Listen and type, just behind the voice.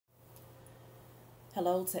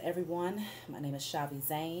Hello to everyone. My name is Shavi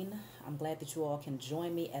Zane. I'm glad that you all can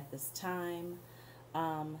join me at this time.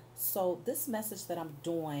 So this message that I'm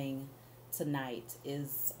doing tonight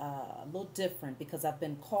is a little different because I've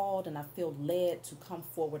been called and I feel led to come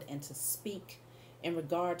forward and to speak in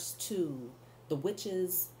regards to the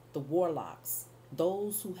witches, the warlocks,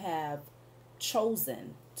 those who have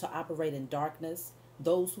chosen to operate in darkness,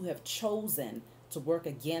 those who have chosen to work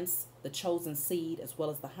against the chosen seed as well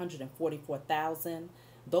as the 144,000,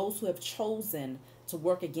 those who have chosen to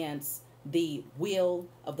work against the will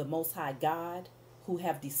of the Most High God, who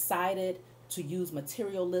have decided to use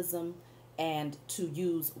materialism and to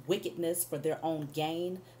use wickedness for their own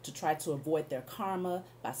gain, to try to avoid their karma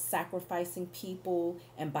by sacrificing people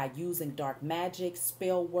and by using dark magic,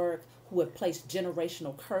 spell work, who have placed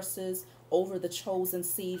generational curses over the chosen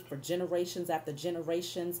seed for generations after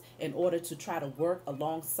generations in order to try to work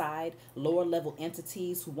alongside lower level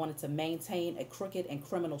entities who wanted to maintain a crooked and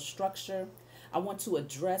criminal structure. I want to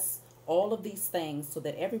address all of these things so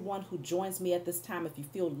that everyone who joins me at this time, if you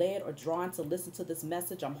feel led or drawn to listen to this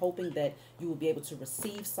message, I'm hoping that you will be able to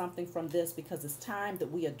receive something from this because it's time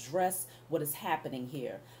that we address what is happening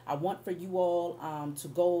here. I want for you all to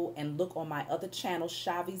go and look on my other channel,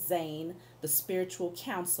 Shavi Zane, the spiritual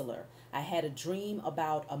counselor. I had a dream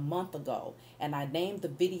about a month ago and I named the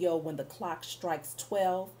video When the Clock Strikes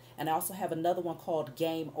 12. And I also have another one called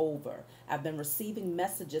Game Over. I've been receiving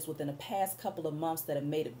messages within the past couple of months that have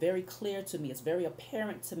made it very clear to me, it's very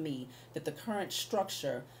apparent to me that the current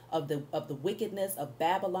structure of the wickedness of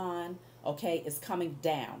Babylon, okay, is coming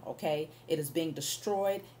down, okay? It is being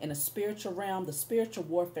destroyed in a spiritual realm. The spiritual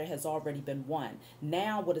warfare has already been won.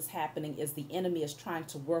 Now what is happening is the enemy is trying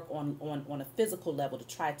to work on a physical level to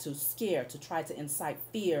try to scare, to try to incite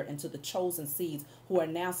fear into the chosen seeds who are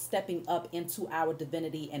now stepping up into our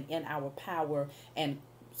divinity and in our power and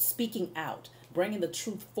speaking out, bringing the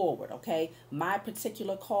truth forward, okay? My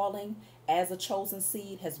particular calling as a chosen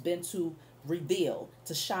seed has been to reveal,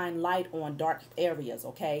 to shine light on dark areas,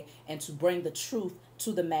 okay, and to bring the truth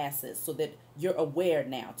to the masses so that you're aware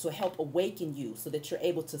now, to help awaken you so that you're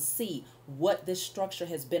able to see what this structure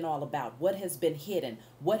has been all about, what has been hidden,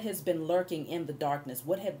 what has been lurking in the darkness,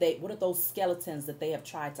 what are those skeletons that they have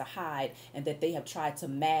tried to hide and that they have tried to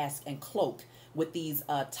mask and cloak with these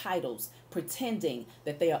titles, pretending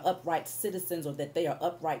that they are upright citizens or that they are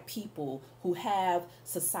upright people who have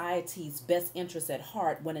society's best interests at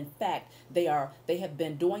heart, when in fact they have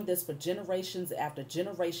been doing this for generations after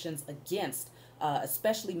generations against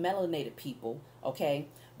especially melanated people, okay?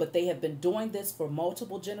 But they have been doing this for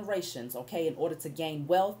multiple generations, okay, in order to gain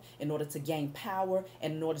wealth, in order to gain power,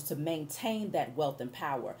 and in order to maintain that wealth and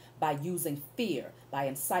power by using fear, by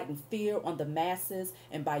inciting fear on the masses,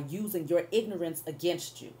 and by using your ignorance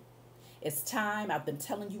against you. It's time. I've been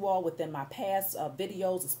telling you all within my past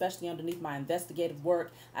videos, especially underneath my investigative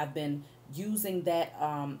work, I've been using that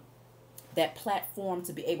platform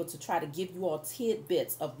to be able to try to give you all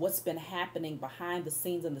tidbits of what's been happening behind the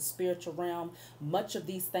scenes in the spiritual realm. Much of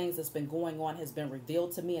these things that's been going on has been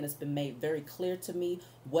revealed to me, and it's been made very clear to me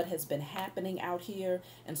what has been happening out here.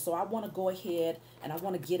 And so I want to go ahead and I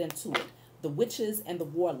want to get into it. The witches and the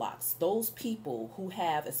warlocks, those people who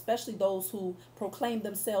have, especially those who proclaim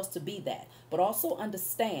themselves to be that, but also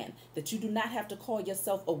understand that you do not have to call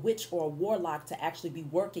yourself a witch or a warlock to actually be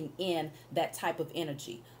working in that type of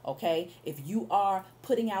energy, okay? If you are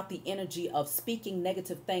putting out the energy of speaking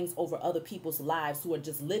negative things over other people's lives who are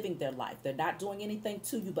just living their life, they're not doing anything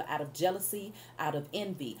to you, but out of jealousy, out of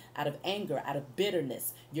envy, out of anger, out of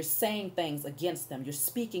bitterness, you're saying things against them, you're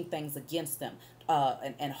speaking things against them,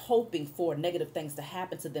 and hoping for negative things to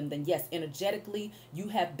happen to them, then yes, energetically, you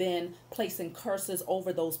have been placing curses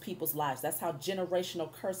over those people's lives. That's how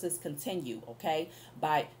generational curses continue, okay?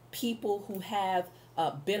 By people who have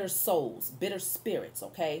bitter souls, bitter spirits,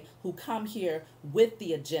 okay, who come here with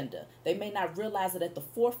the agenda. They may not realize it at the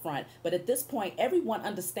forefront, but at this point, everyone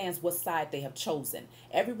understands what side they have chosen.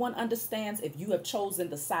 Everyone understands if you have chosen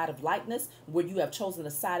the side of lightness, where you have chosen the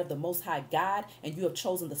side of the Most High God, and you have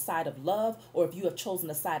chosen the side of love, or if you have chosen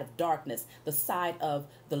the side of darkness, the side of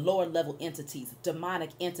the lower level entities, demonic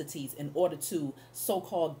entities, in order to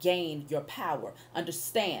so-called gain your power.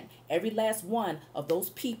 Understand, every last one of those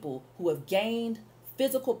people who have gained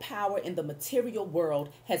physical power in the material world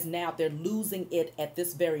they're losing it at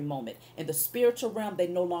this very moment. In the spiritual realm, they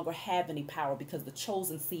no longer have any power because the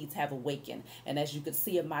chosen seeds have awakened. And as you can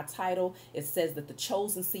see in my title, it says that the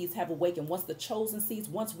chosen seeds have awakened. Once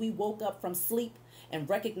we woke up from sleep and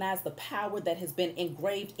recognized the power that has been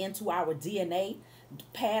engraved into our DNA,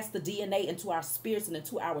 past the DNA into our spirits and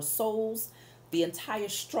into our souls, the entire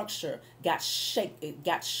structure got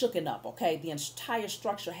shooken up, okay? The entire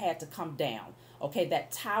structure had to come down. Okay,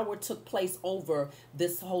 that tower took place over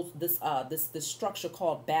this structure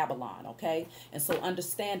called Babylon, okay? And so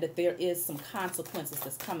understand that there is some consequences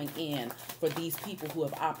that's coming in for these people who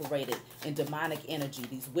have operated in demonic energy,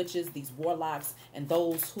 these witches, these warlocks, and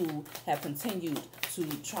those who have continued to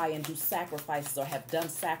try and do sacrifices or have done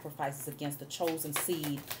sacrifices against the chosen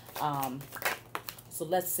seed. So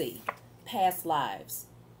let's see. Past lives.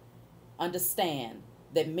 Understand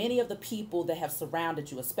that many of the people that have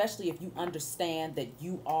surrounded you, especially if you understand that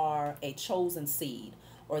you are a chosen seed,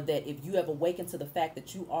 or that if you have awakened to the fact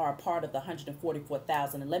that you are a part of the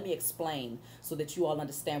 144,000, and let me explain so that you all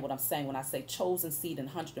understand what I'm saying when I say chosen seed and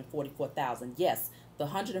 144,000. Yes, the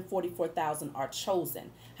 144,000 are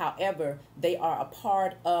chosen. However, they are a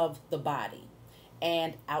part of the body.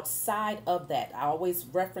 And outside of that, I always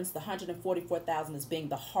reference the 144,000 as being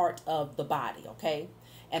the heart of the body, okay?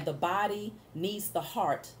 And the body needs the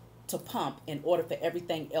heart to pump in order for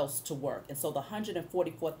everything else to work. And so the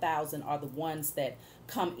 144,000 are the ones that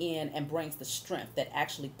come in and brings the strength that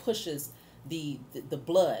actually pushes the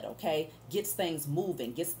blood, okay? Gets things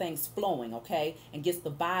moving, gets things flowing, okay? And gets the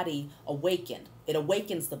body awakened. It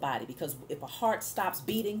awakens the body, because if a heart stops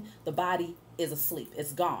beating, the body is asleep.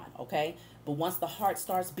 It's gone, okay? But once the heart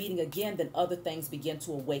starts beating again, then other things begin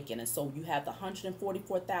to awaken. And so you have the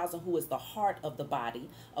 144,000 who is the heart of the body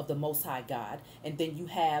of the Most High God. And then you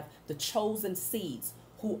have the chosen seeds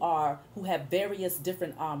who have various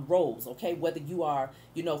different roles, okay? Whether you are,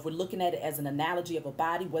 if we're looking at it as an analogy of a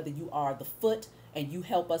body, whether you are the foot and you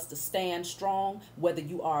help us to stand strong, whether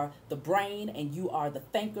you are the brain and you are the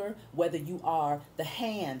thinker, whether you are the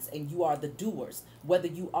hands and you are the doers, whether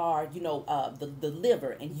you are, the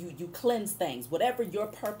liver and you cleanse things, whatever your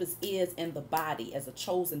purpose is in the body as a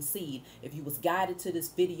chosen seed. If you was guided to this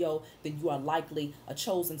video, then you are likely a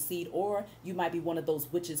chosen seed, or you might be one of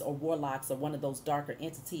those witches or warlocks or one of those darker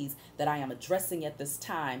entities that I am addressing at this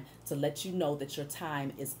time to let you know that your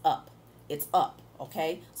time is up. It's up.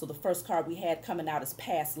 Okay, so the first card we had coming out is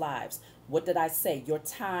past lives. What did I say? Your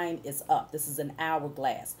time is up. This is an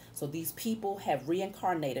hourglass. So these people have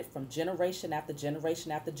reincarnated from generation after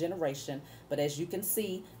generation after generation. But as you can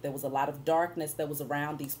see, there was a lot of darkness that was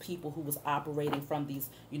around these people who was operating from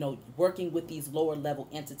these, working with these lower level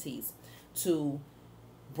entities to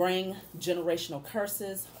bring generational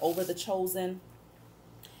curses over the chosen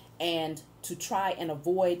and to try and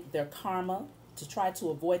avoid their karma,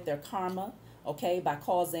 okay, by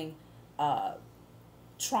causing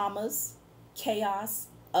traumas, chaos,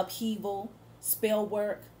 upheaval, spell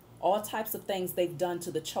work, all types of things they've done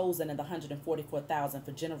to the chosen and the 144,000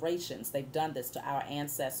 for generations. They've done this to our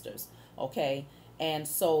ancestors, okay? And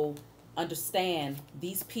so understand,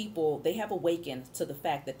 these people, they have awakened to the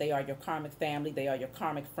fact that they are your karmic family, they are your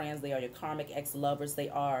karmic friends, they are your karmic ex-lovers, they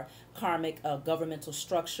are karmic governmental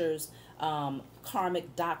structures,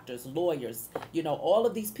 karmic doctors, lawyers, all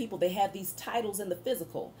of these people, they have these titles in the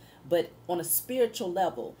physical, but on a spiritual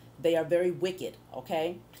level, they are very wicked,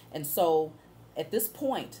 okay? And so at this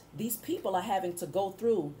point, these people are having to go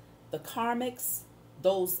through the karmics.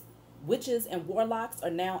 Those witches and warlocks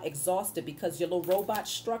are now exhausted because your little robot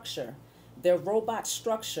structure, their robot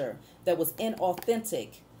structure that was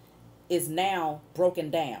inauthentic, is now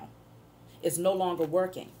broken down. It's no longer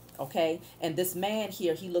working, okay? And this man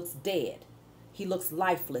here, he looks dead. He looks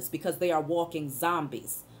lifeless because they are walking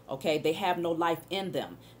zombies, okay? They have no life in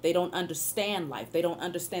them. They don't understand life. They don't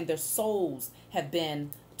understand. Their souls have been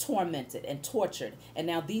tormented and tortured. And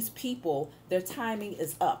now these people, their timing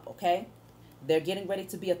is up, okay? They're getting ready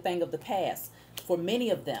to be a thing of the past. For many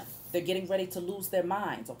of them, they're getting ready to lose their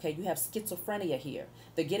minds. Okay, you have schizophrenia here.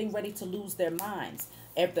 They're getting ready to lose their minds.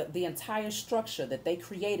 The entire structure that they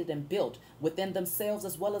created and built within themselves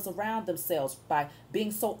as well as around themselves by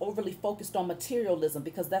being so overly focused on materialism,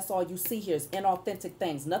 because that's all you see here is inauthentic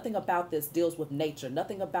things. Nothing about this deals with nature.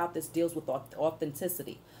 Nothing about this deals with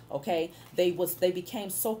authenticity. Okay, they became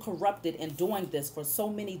so corrupted in doing this for so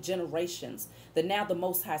many generations that now the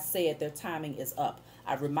Most High said their timing is up.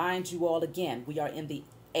 I remind you all again, we are in the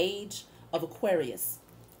age of Aquarius,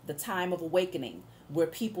 the time of awakening, where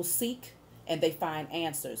people seek and they find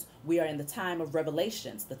answers. We are in the time of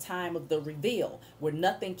revelations, the time of the reveal, where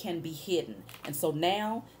nothing can be hidden. And so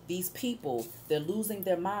now these people, they're losing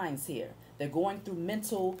their minds here. They're going through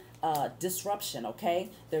mental disruption, okay?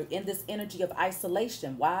 They're in this energy of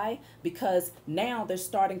isolation. Why? Because now they're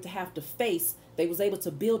starting to have to face, they was able to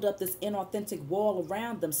build up this inauthentic wall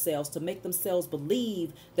around themselves to make themselves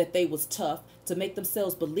believe that they was tough, to make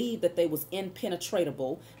themselves believe that they was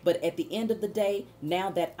impenetrable. But at the end of the day, now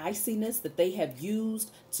that iciness that they have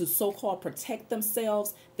used to so-called protect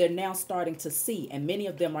themselves, they're now starting to see, and many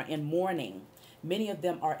of them are in mourning. Many of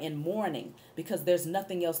them are in mourning because there's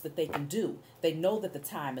nothing else that they can do. They know that the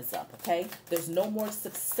time is up, okay? There's no more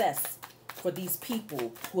success for these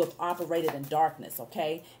people who have operated in darkness,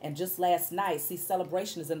 okay? And just last night, see,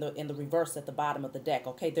 celebration is in the reverse at the bottom of the deck,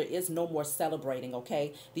 okay? There is no more celebrating,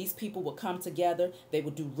 okay? These people would come together, they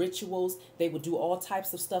would do rituals, they would do all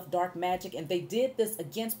types of stuff, dark magic, and they did this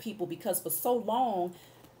against people because for so long,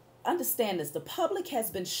 understand this, the public has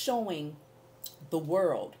been showing the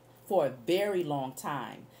world for a very long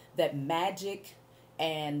time that magic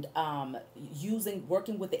and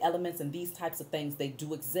working with the elements and these types of things, they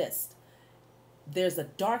do exist. There's a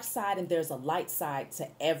dark side and there's a light side to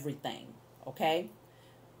everything, okay?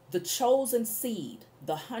 The chosen seed,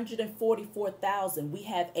 the 144,000, we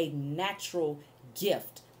have a natural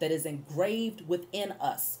gift that is engraved within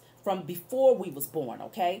us from before we was born,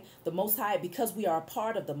 okay? The Most High, because we are a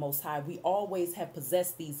part of the Most High, we always have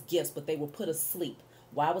possessed these gifts, but they were put asleep.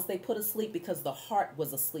 Why was they put asleep? Because the heart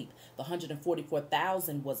was asleep. The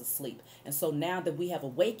 144,000 was asleep. And so now that we have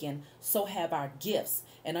awakened, so have our gifts.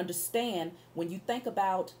 And understand, when you think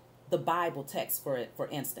about the Bible text, for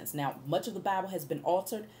instance, now much of the Bible has been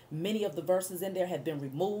altered. Many of the verses in there have been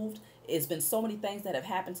removed. It's been so many things that have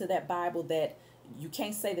happened to that Bible that you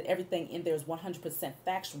can't say that everything in there is 100%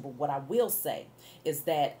 factual. But what I will say is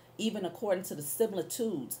that even according to the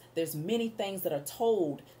similitudes, there's many things that are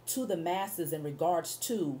told to the masses in regards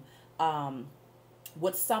to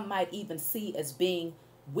what some might even see as being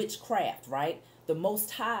witchcraft, right? The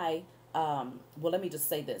Most High, well, let me just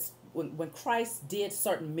say this. When Christ did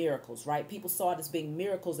certain miracles, right, people saw it as being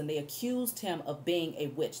miracles and they accused him of being a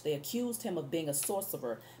witch. They accused him of being a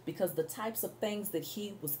sorcerer because the types of things that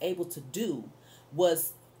he was able to do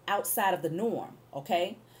was outside of the norm,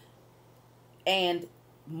 okay? And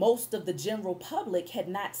most of the general public had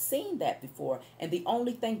not seen that before. And the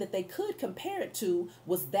only thing that they could compare it to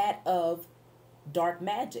was that of dark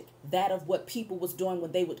magic, that of what people was doing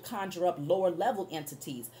when they would conjure up lower level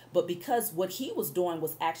entities. But because what he was doing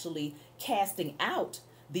was actually casting out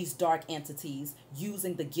these dark entities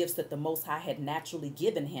using the gifts that the Most High had naturally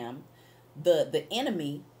given him, the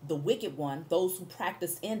enemy, the wicked one, those who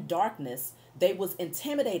practiced in darkness, they was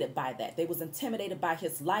intimidated by that. They was intimidated by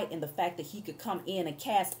his light and the fact that he could come in and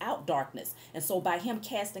cast out darkness. And so by him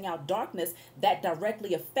casting out darkness, that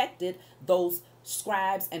directly affected those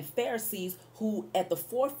scribes and Pharisees who at the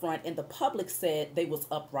forefront in the public said they was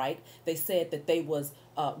upright. They said that they was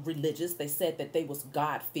religious. They said that they was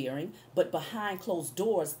God-fearing. But behind closed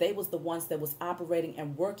doors, they was the ones that was operating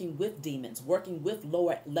and working with demons, working with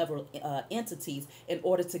lower level entities in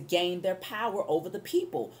order to gain their power over the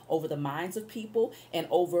people, over the minds of people, and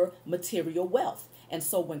over material wealth. And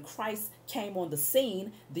so when Christ came on the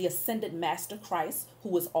scene, the ascended Master Christ,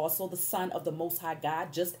 who is also the Son of the Most High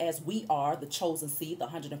God, just as we are the chosen seed, the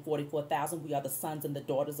 144,000, we are the sons and the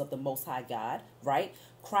daughters of the Most High God, right?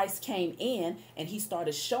 Christ came in and he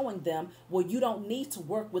started showing them, well, you don't need to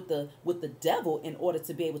work with the devil in order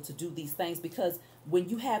to be able to do these things, because when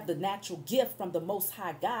you have the natural gift from the Most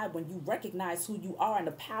High God, when you recognize who you are and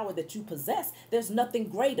the power that you possess, there's nothing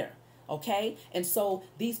greater. Okay, and so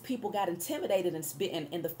these people got intimidated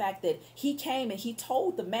in the fact that he came and he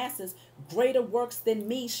told the masses, greater works than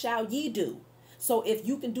me shall ye do. So if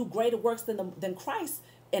you can do greater works than Christ,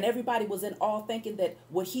 and everybody was in awe thinking that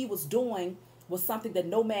what he was doing was something that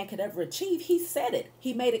no man could ever achieve, he said it.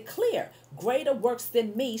 He made it clear. Greater works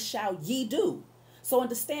than me shall ye do. So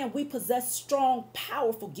understand, we possess strong,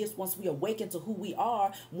 powerful gifts once we awaken to who we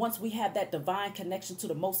are, once we have that divine connection to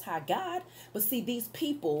the Most High God. But see, these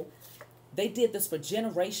people, they did this for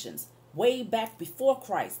generations. Way back before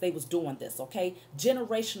Christ, they was doing this, okay?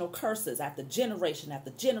 Generational curses after generation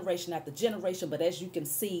after generation after generation. But as you can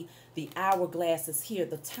see, the hourglass is here.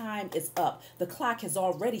 The time is up. The clock has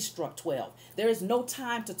already struck 12. There is no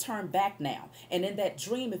time to turn back now. And in that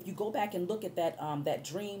dream, if you go back and look at that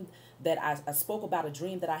dream that I spoke about, a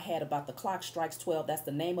dream that I had about the clock strikes 12. That's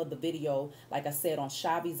the name of the video. Like I said, on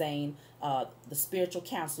Shavi Zane, the spiritual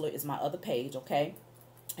counselor is my other page, okay?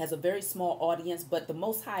 Has a very small audience, but the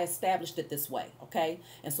Most High established it this way, okay?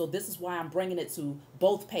 And so this is why I'm bringing it to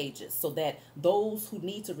both pages, so that those who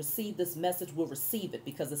need to receive this message will receive it,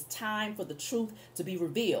 because it's time for the truth to be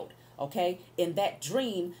revealed, okay? In that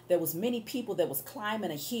dream, there was many people that was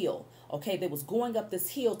climbing a hill, Okay, they was going up this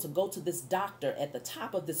hill to go to this doctor at the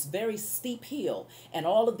top of this very steep hill. And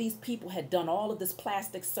all of these people had done all of this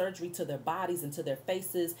plastic surgery to their bodies and to their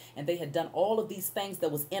faces. And they had done all of these things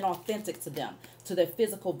that was inauthentic to them, to their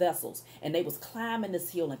physical vessels. And they was climbing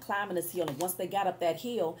this hill and climbing this hill. And once they got up that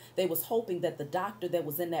hill, they was hoping that the doctor that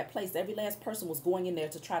was in that place, every last person was going in there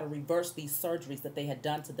to try to reverse these surgeries that they had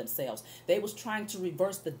done to themselves. They was trying to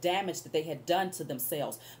reverse the damage that they had done to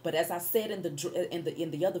themselves. But as I said in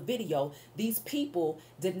the other video, these people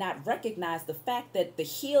did not recognize the fact that the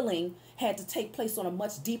healing had to take place on a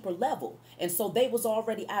much deeper level. And so they was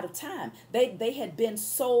already out of time. They had been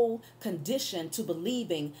so conditioned to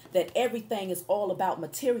believing that everything is all about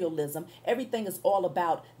materialism. Everything is all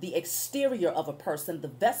about the exterior of a person, the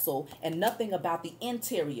vessel, and nothing about the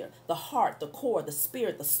interior, the heart, the core, the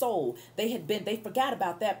spirit, the soul. They forgot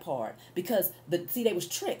about that part because they was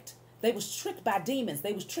tricked. They was tricked by demons.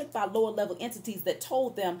 They was tricked by lower level entities that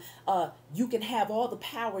told them, you can have all the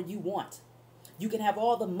power you want. You can have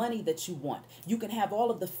all the money that you want. You can have all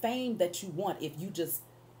of the fame that you want if you just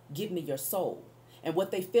give me your soul. And what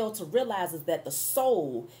they fail to realize is that the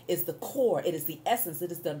soul is the core. It is the essence.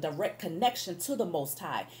 It is the direct connection to the Most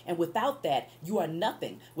High. And without that, you are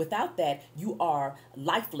nothing. Without that, you are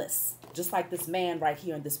lifeless. Just like this man right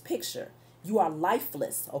here in this picture. You are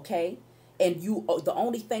lifeless, okay? And the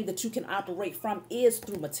only thing that you can operate from is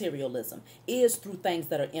through materialism, is through things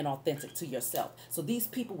that are inauthentic to yourself. So these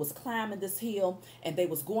people was climbing this hill and they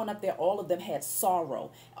was going up there. All of them had sorrow.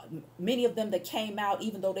 Many of them that came out,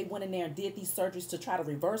 even though they went in there and did these surgeries to try to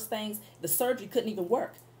reverse things, the surgery couldn't even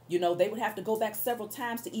work. You know, they would have to go back several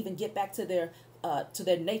times to even get back to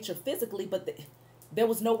their nature physically, but there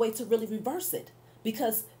was no way to really reverse it.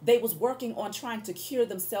 Because they was working on trying to cure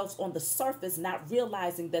themselves on the surface, not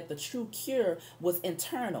realizing that the true cure was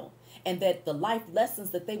internal and that the life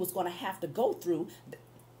lessons that they was going to have to go through,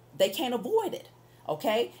 they can't avoid it.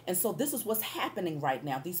 Okay. And so this is what's happening right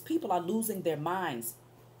now. These people are losing their minds.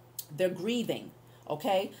 They're grieving.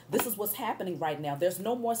 Okay. This is what's happening right now. There's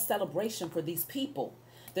no more celebration for these people.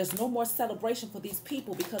 There's no more celebration for these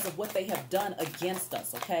people because of what they have done against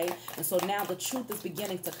us. Okay. And so now the truth is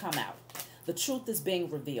beginning to come out. The truth is being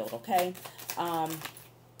revealed, okay?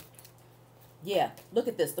 Yeah, look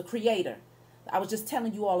at this, the Creator. I was just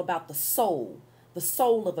telling you all about the soul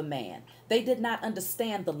of a man. They did not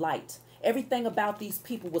understand the light. Everything about these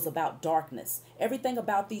people was about darkness. Everything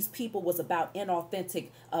about these people was about inauthentic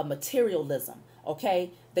materialism, okay?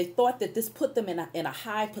 They thought that this put them in a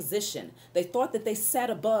high position. They thought that they sat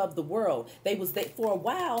above the world. For a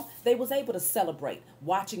while, they was able to celebrate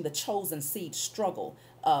watching the chosen seed struggle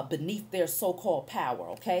beneath their so-called power,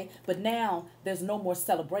 okay? But now there's no more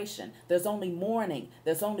celebration. There's only mourning.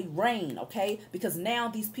 There's only rain, okay? Because now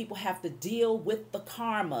these people have to deal with the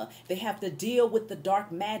karma. They have to deal with the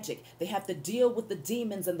dark magic. They have to deal with the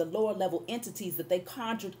demons and the lower level entities that they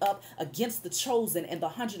conjured up against the chosen and the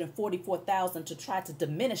 144,000 to try to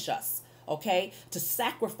diminish us. Okay, to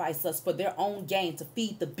sacrifice us for their own gain, to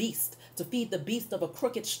feed the beast of a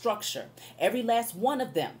crooked structure. Every last one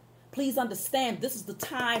of them. Please understand, this is the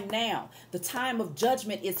time now. The time of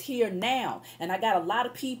judgment is here now. And I got a lot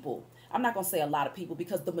of people. I'm not going to say a lot of people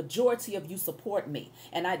because the majority of you support me.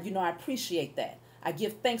 And I appreciate that. I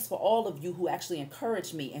give thanks for all of you who actually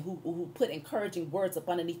encourage me and who put encouraging words up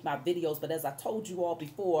underneath my videos. But as I told you all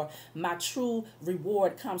before, my true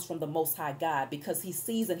reward comes from the Most High God because He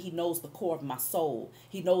sees and He knows the core of my soul.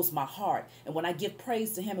 He knows my heart. And when I give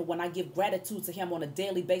praise to Him and when I give gratitude to Him on a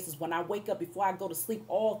daily basis, when I wake up before I go to sleep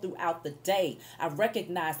all throughout the day, I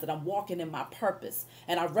recognize that I'm walking in my purpose.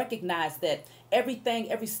 And I recognize that every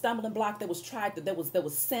stumbling block that was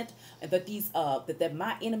sent, and that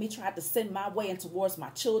my enemy tried to send my way and towards my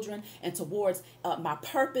children and towards my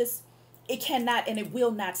purpose, it cannot and it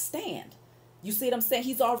will not stand. You see what I'm saying?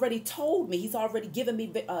 He's already told me. He's already given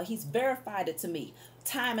me. He's verified it to me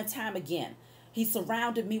time and time again. He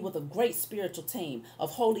surrounded me with a great spiritual team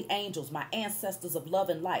of holy angels, my ancestors of love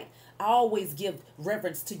and light. I always give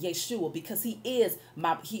reverence to Yeshua because he is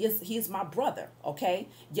my brother, okay?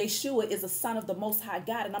 Yeshua is a son of the Most High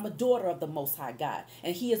God, and I'm a daughter of the Most High God.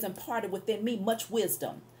 And He has imparted within me much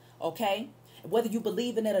wisdom, okay? Whether you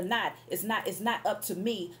believe in it or not, it's not up to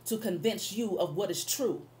me to convince you of what is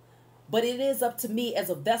true. But it is up to me as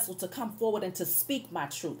a vessel to come forward and to speak my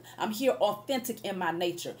truth. I'm here authentic in my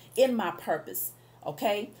nature, in my purpose,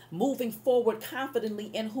 okay? Moving forward confidently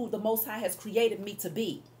in who the Most High has created me to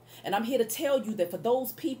be. And I'm here to tell you that for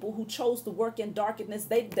those people who chose to work in darkness,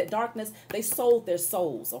 they sold their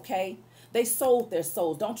souls, okay? They sold their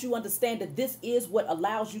souls. Don't you understand that this is what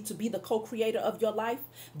allows you to be the co-creator of your life?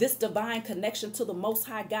 This divine connection to the Most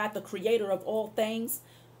High God, the creator of all things.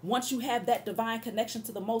 Once you have that divine connection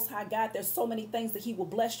to the Most High God, there's so many things that he will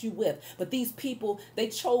bless you with. But these people, they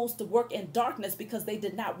chose to work in darkness because they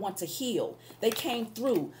did not want to heal. They came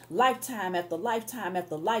through lifetime after lifetime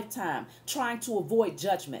after lifetime, trying to avoid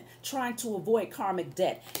judgment, trying to avoid karmic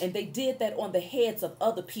debt. And they did that on the heads of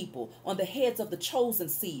other people, on the heads of the chosen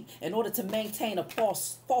seed, in order to maintain a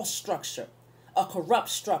false structure, a corrupt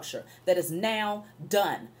structure that is now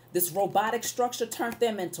done. This robotic structure turned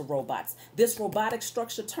them into robots. This robotic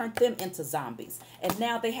structure turned them into zombies. And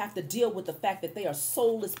now they have to deal with the fact that they are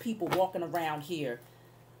soulless people walking around here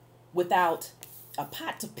without a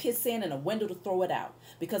pot to piss in and a window to throw it out.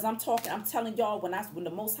 Because I'm telling y'all, when the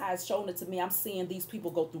Most High is showing it to me, I'm seeing these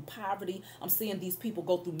people go through poverty. I'm seeing these people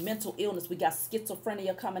go through mental illness. We got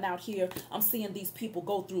schizophrenia coming out here. I'm seeing these people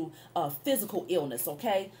go through physical illness,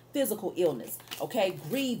 okay? Physical illness, okay?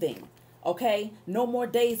 Grieving. Okay, no more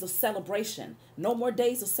days of celebration. No more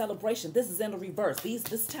days of celebration. This is in the reverse.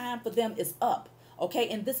 This time for them is up. Okay,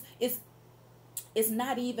 and this is, it's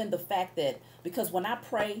not even the fact that, because when I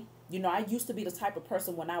pray, you know, I used to be the type of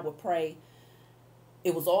person when I would pray,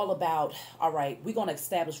 it was all about, all right, we're going to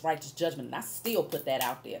establish righteous judgment. And I still put that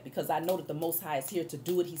out there because I know that the Most High is here to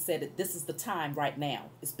do it. He said that this is the time right now.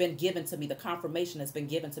 It's been given to me. The confirmation has been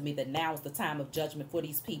given to me that now is the time of judgment for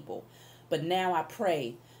these people. But now I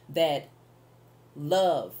pray that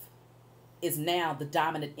love is now the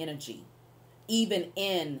dominant energy, even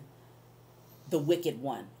in the wicked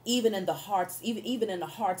one, even in the hearts, even in the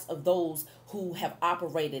hearts of those who have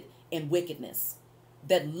operated in wickedness.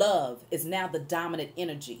 That love is now the dominant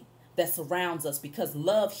energy that surrounds us, because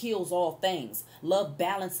love heals all things. Love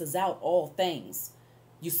balances out all things.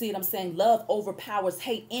 You see what I'm saying? Love overpowers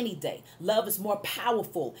hate any day. Love is more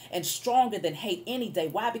powerful and stronger than hate any day.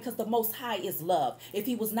 Why? Because the Most High is love. If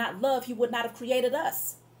he was not love, he would not have created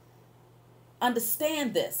us.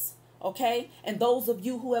 Understand this, okay? And those of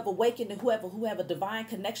you who have awakened and who have a divine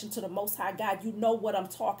connection to the Most High God, you know what I'm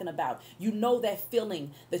talking about. You know that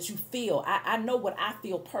feeling that you feel. I know what I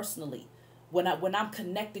feel personally. When I'm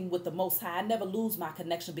connecting with the Most High, I never lose my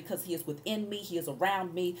connection because he is within me. He is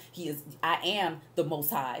around me. I am the Most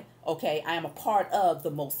High. Okay. I am a part of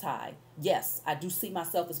the Most High. Yes, I do see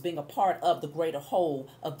myself as being a part of the greater whole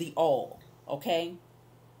of the all. Okay.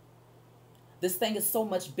 This thing is so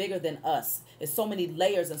much bigger than us. It's so many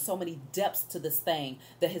layers and so many depths to this thing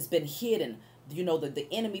that has been hidden. You know, the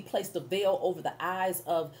enemy placed a veil over the eyes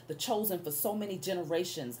of the chosen for so many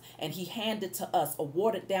generations, and he handed to us a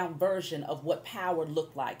watered down version of what power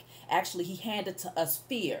looked like. Actually, he handed to us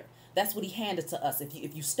fear. That's what he handed to us.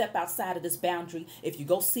 If you step outside of this boundary, if you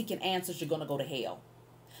go seeking answers, you're going to go to hell.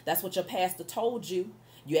 That's what your pastor told you.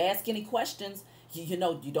 You ask any questions, you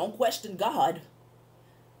know, you don't question God.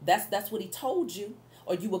 That's what he told you,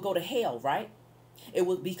 or you will go to hell, right? It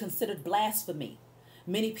would be considered blasphemy.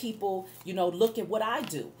 Many people, you know, look at what I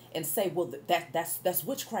do and say, well, that's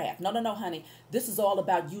witchcraft. No, honey. This is all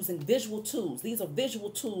about using visual tools. These are visual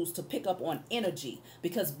tools to pick up on energy,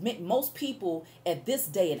 because most people at this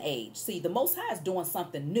day and age, see, the Most High is doing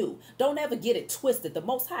something new. Don't ever get it twisted. The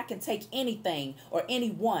Most High can take anything or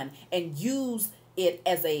anyone and use it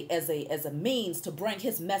as a means to bring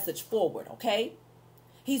his message forward, okay?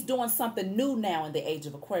 He's doing something new now in the age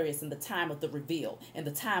of Aquarius, in the time of the reveal, in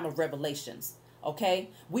the time of revelations. Okay,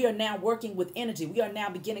 we are now working with energy. We are now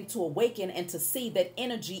beginning to awaken and to see that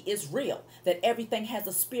energy is real, that everything has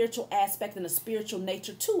a spiritual aspect and a spiritual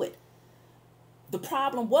nature to it. The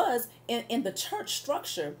problem was in the church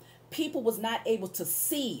structure, people was not able to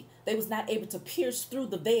see. They was not able to pierce through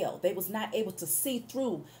the veil. They was not able to see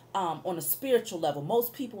through on a spiritual level.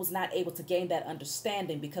 Most people was not able to gain that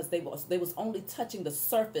understanding because they was only touching the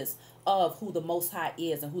surface of who the Most High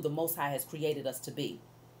is and who the Most High has created us to be.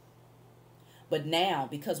 But now,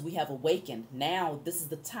 because we have awakened, now this is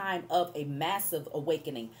the time of a massive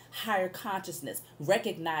awakening, higher consciousness,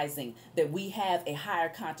 recognizing that we have a higher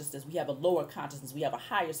consciousness, we have a lower consciousness, we have a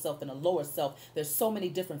higher self and a lower self. There's so many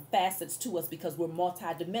different facets to us because we're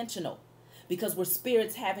multidimensional, because we're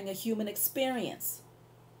spirits having a human experience.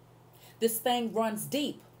 This thing runs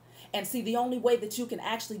deep. And see, the only way that you can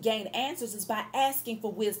actually gain answers is by asking for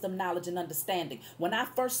wisdom, knowledge, and understanding. When I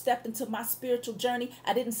first stepped into my spiritual journey,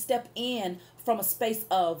 I didn't step in from a space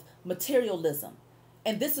of materialism.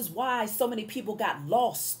 And this is why so many people got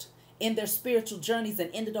lost in their spiritual journeys and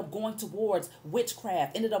ended up going towards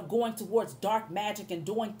witchcraft, ended up going towards dark magic and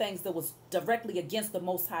doing things that was directly against the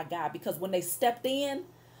Most High God. Because when they stepped in,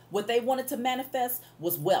 what they wanted to manifest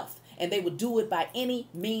was wealth. And they would do it by any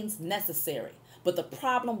means necessary. But the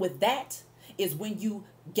problem with that is when you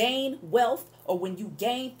gain wealth or when you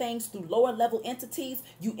gain things through lower level entities,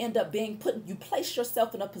 you end up you place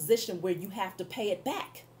yourself in a position where you have to pay it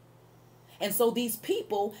back. And so these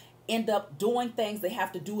people end up doing things. They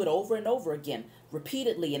have to do it over and over again,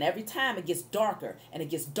 repeatedly. And every time it gets darker and it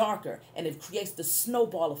gets darker, and it creates the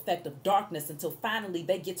snowball effect of darkness until finally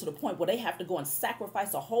they get to the point where they have to go and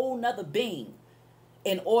sacrifice a whole nother being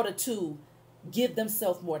in order to give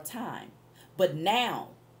themselves more time. But now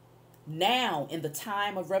in the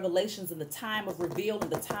time of revelations, in the time of reveal, in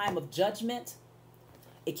the time of judgment,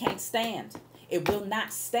 it can't stand. It will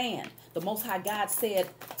not stand. The Most High God said,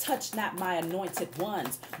 touch not my anointed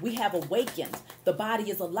ones. We have awakened. The body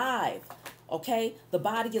is alive. Okay? The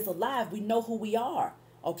body is alive. We know who we are.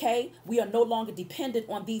 Okay? We are no longer dependent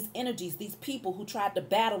on these energies, these people who tried to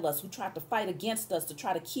battle us, who tried to fight against us, to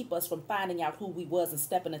try to keep us from finding out who we was and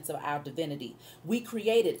stepping into our divinity. We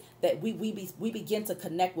created that we begin to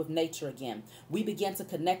connect with nature again. We begin to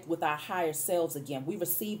connect with our higher selves again. We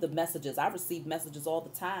receive the messages. I receive messages all the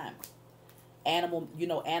time.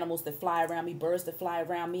 Animals that fly around me, birds that fly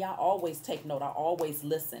around me. I always take note. I always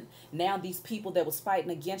listen. Now these people that was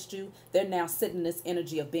fighting against you, they're now sitting in this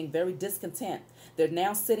energy of being very discontent. They're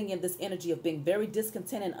now sitting in this energy of being very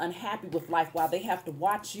discontent and unhappy with life while they have to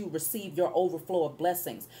watch you receive your overflow of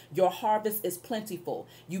blessings. Your harvest is plentiful.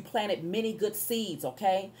 You planted many good seeds,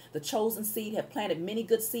 okay? The chosen seed have planted many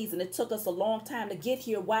good seeds, and it took us a long time to get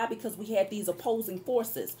here. Why? Because we had these opposing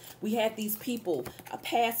forces. We had these people,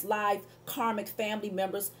 past life karmic family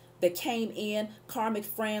members that came in, karmic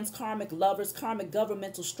friends, karmic lovers, karmic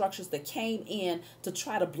governmental structures that came in to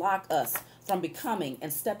try to block us from becoming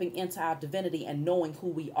and stepping into our divinity and knowing who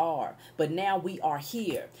we are. But now we are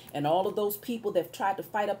here, and all of those people that tried to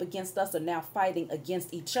fight up against us are now fighting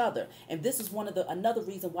against each other. And this is another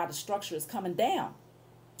reason why the structure is coming down.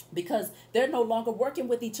 Because they're no longer working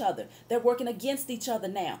with each other. They're working against each other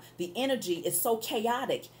now. The energy is so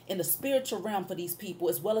chaotic in the spiritual realm for these people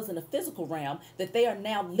as well as in the physical realm that they are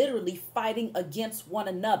now literally fighting against one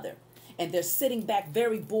another. And they're sitting back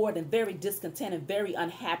very bored and very discontent and very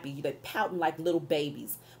unhappy. They're pouting like little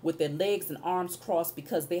babies with their legs and arms crossed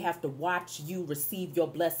because they have to watch you receive your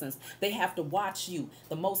blessings. They have to watch you.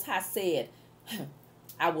 The Most High said,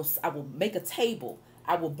 I will make a table.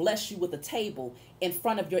 I will bless you with a table in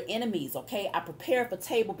front of your enemies, okay? I prepared a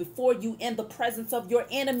table before you in the presence of your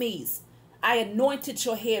enemies. I anointed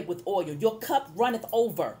your head with oil. Your cup runneth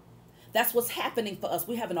over. That's what's happening for us.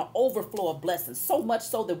 We're having an overflow of blessings, so much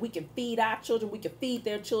so that we can feed our children. We can feed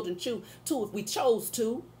their children too if we chose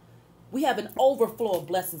to. We have an overflow of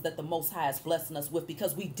blessings that the Most High is blessing us with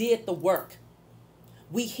because we did the work.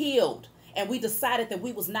 We healed. And we decided that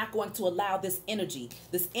we was not going to allow this energy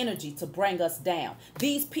to bring us down.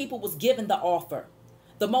 These people was given the offer.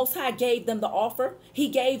 The Most High gave them the offer. He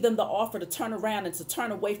gave them the offer to turn around and to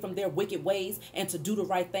turn away from their wicked ways and to do the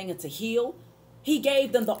right thing and to heal. He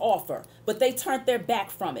gave them the offer, but they turned their back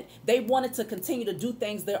from it. They wanted to continue to do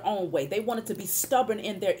things their own way. They wanted to be stubborn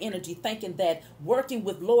in their energy, thinking that working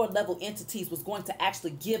with lower level entities was going to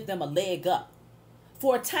actually give them a leg up.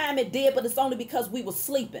 For a time it did, but it's only because we were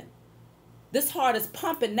sleeping. This heart is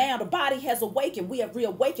pumping now. The body has awakened. We have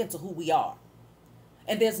reawakened to who we are.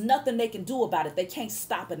 And there's nothing they can do about it. They can't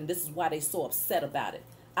stop it. And this is why they're so upset about it.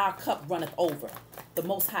 Our cup runneth over. The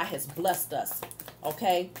Most High has blessed us.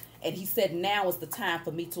 Okay? And he said, now is the time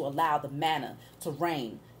for me to allow the manna to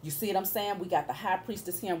reign. You see what I'm saying? We got the high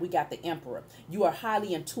priestess here and we got the emperor. You are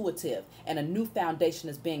highly intuitive. And a new foundation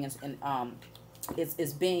is being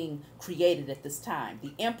is being created at this time.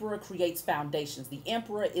 The emperor creates foundations. The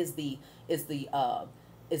emperor is the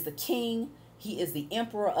king. He is the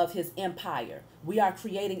emperor of his empire. We are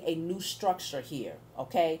creating a new structure here,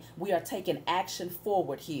 okay? We are taking action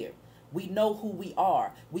forward here. We know who we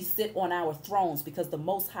are. We sit on our thrones because the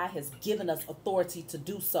Most High has given us authority to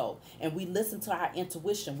do so. And we listen to our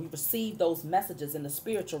intuition. We receive those messages in the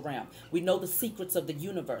spiritual realm. We know the secrets of the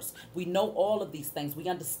universe. We know all of these things. We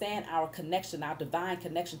understand our connection, our divine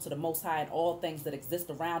connection to the Most High and all things that exist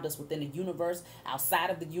around us within the universe, outside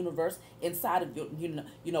of the universe, inside of,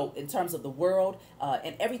 in terms of the world,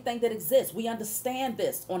 and everything that exists. We understand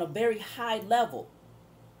this on a very high level.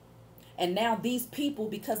 And now these people,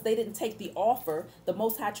 because they didn't take the offer, the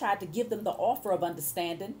Most High tried to give them the offer of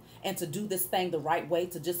understanding and to do this thing the right way,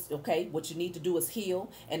 to just, okay, what you need to do is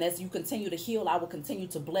heal. And as you continue to heal, I will continue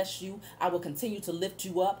to bless you. I will continue to lift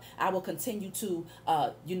you up. I will continue to,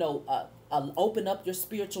 open up your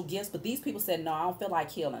spiritual gifts. But these people said, no, I don't feel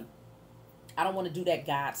like healing. I don't want to do that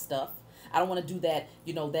God stuff. I don't want to do that,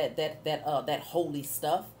 that holy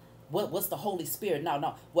stuff. What's the Holy Spirit?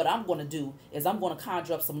 No. What I'm going to do is I'm going to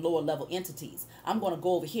conjure up some lower level entities. I'm going to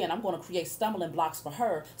go over here and I'm going to create stumbling blocks for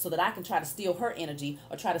her so that I can try to steal her energy,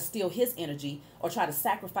 or try to steal his energy, or try to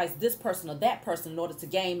sacrifice this person or that person in order to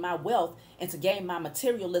gain my wealth and to gain my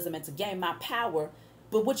materialism and to gain my power.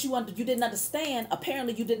 But what you didn't understand,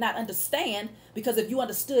 apparently you did not understand, because if you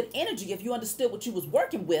understood energy, if you understood what you was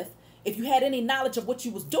working with, if you had any knowledge of what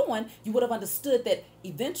you was doing, you would have understood that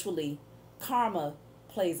eventually karma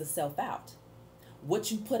plays itself out.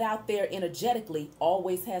 What you put out there energetically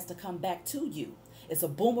always has to come back to you. It's a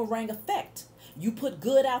boomerang effect. You put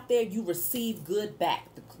good out there, you receive good back.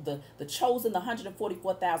 The chosen, the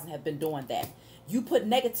 144,000 have been doing that. You put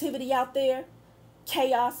negativity out there,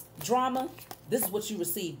 chaos, drama, this is what you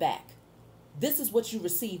receive back. This is what you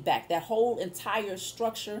receive back. That whole entire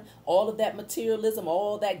structure, all of that materialism,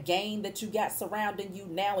 all that gain that you got surrounding you,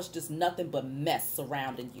 now it's just nothing but mess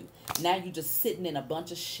surrounding you. Now you're just sitting in a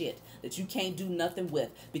bunch of shit that you can't do nothing with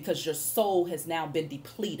because your soul has now been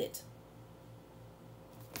depleted.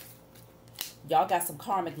 Y'all got some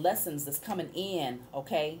karmic lessons that's coming in,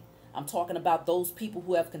 okay? I'm talking about those people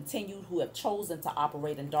who have continued, who have chosen to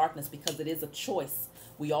operate in darkness, because it is a choice.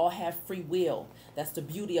 We all have free will. That's the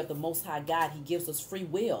beauty of the Most High God. He gives us free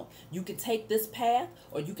will. You can take this path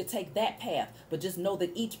or you can take that path. But just know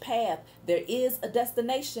that each path, there is a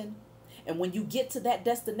destination. And when you get to that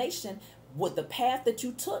destination, what the path that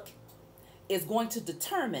you took is going to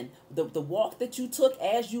determine, the walk that you took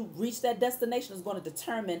as you reach that destination is going to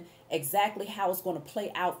determine exactly how it's going to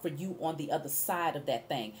play out for you on the other side of that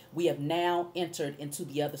thing. We have now entered into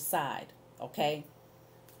the other side, okay?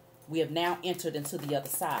 We have now entered into the other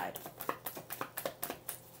side.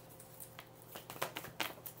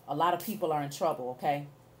 A lot of people are in trouble, okay?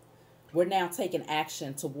 We're now taking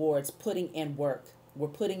action towards putting in work. We're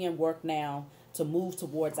putting in work now to move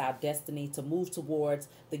towards our destiny, to move towards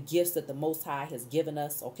the gifts that the Most High has given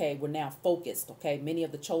us, okay? We're now focused, okay? Many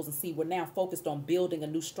of the chosen seed, we're now focused on building a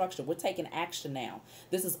new structure. We're taking action now.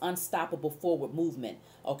 This is unstoppable forward movement,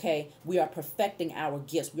 okay? We are perfecting our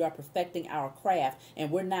gifts. We are perfecting our craft,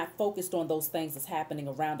 and we're not focused on those things that's happening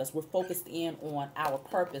around us. We're focused in on our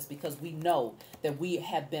purpose, because we know that we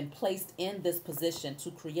have been placed in this position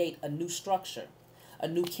to create a new structure, a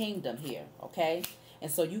new kingdom here, okay? And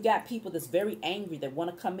so you got people that's very angry that want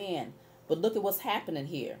to come in. But look at what's happening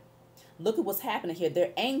here. Look at what's happening here.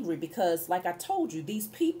 They're angry because, like I told you, these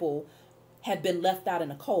people have been left out in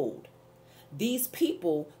the cold. These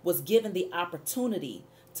people was given the opportunity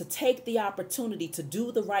to take the opportunity to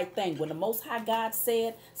do the right thing. When the Most High God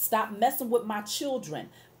said, stop messing with my children,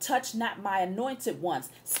 touch not my anointed ones,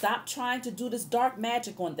 stop trying to do this dark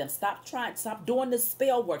magic on them, stop doing this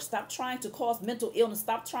spell work, stop trying to cause mental illness,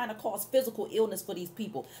 stop trying to cause physical illness for these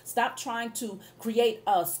people, stop trying to create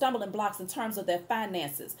stumbling blocks in terms of their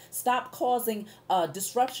finances, stop causing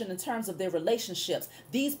disruption in terms of their relationships.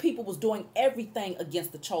 These people was doing everything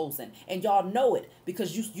against the chosen, and y'all know it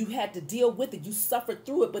because you had to deal with it. You suffered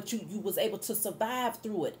through it, but you was able to survive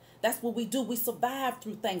through it. That's what we do. We survive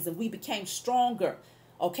through things, and we became stronger.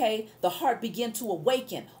 Okay, the heart began to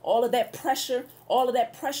awaken. All of that pressure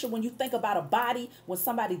when you think about a body, when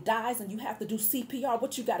somebody dies and you have to do CPR,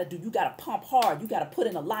 what you got to do? You got to pump hard. You got to put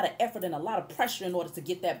in a lot of effort and a lot of pressure in order to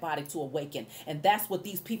get that body to awaken. And that's what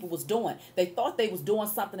these people was doing. They thought they was doing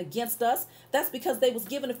something against us. That's because they was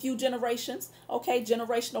given a few generations, okay,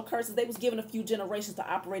 generational curses. They was given a few generations to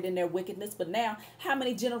operate in their wickedness. But now, how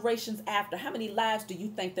many generations after, how many lives do you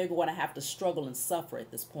think they're going to have to struggle and suffer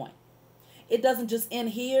at this point? It doesn't just end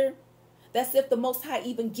here. That's if the Most High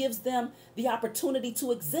even gives them the opportunity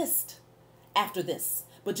to exist after this.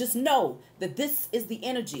 But just know that this is the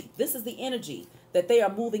energy. This is the energy that they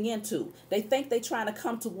are moving into. They think they're trying to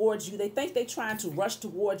come towards you. They think they're trying to rush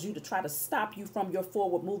towards you to try to stop you from your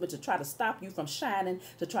forward movement, to try to stop you from shining,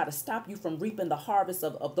 to try to stop you from reaping the harvest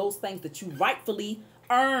of those things that you rightfully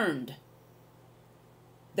earned.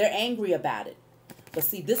 They're angry about it. But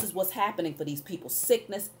see, this is what's happening for these people.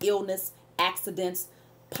 Sickness, illness, accidents,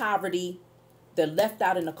 poverty. They're left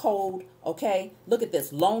out in the cold, okay? Look at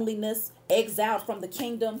this. Loneliness, exiled from the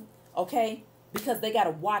kingdom, okay? Because they got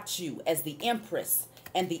to watch you as the empress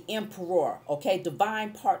and the emperor, okay?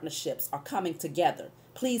 Divine partnerships are coming together.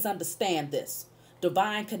 Please understand this.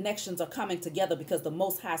 Divine connections are coming together because the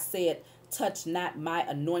Most High said, touch not my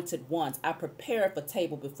anointed ones. I prepare a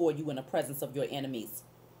table before you in the presence of your enemies.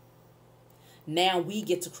 Now we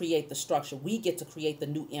get to create the structure. We get to create the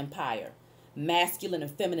new empire. Masculine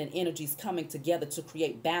and feminine energies coming together to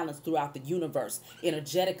create balance throughout the universe,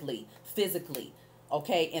 energetically, physically,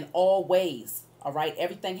 okay, in all ways, all right?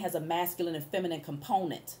 Everything has a masculine and feminine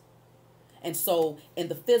component. And so in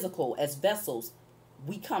the physical, as vessels,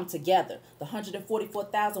 we come together. The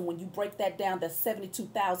 144,000, when you break that down, that's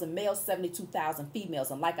 72,000 males, 72,000 females.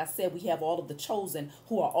 And like I said, we have all of the chosen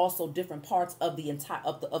who are also different parts of the entire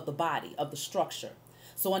of the body, of the structure.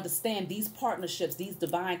 So understand, these partnerships, these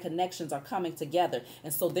divine connections are coming together.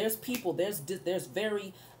 And so there's people, there's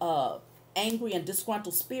very angry and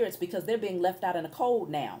disgruntled spirits because they're being left out in the cold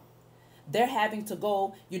now. They're having to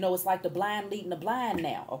go, you know, it's like the blind leading the blind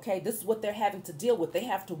now, okay? This is what they're having to deal with. They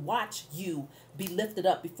have to watch you be lifted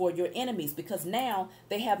up before your enemies because now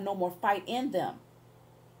they have no more fight in them.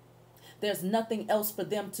 There's nothing else for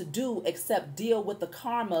them to do except deal with the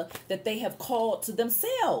karma that they have called to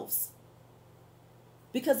themselves.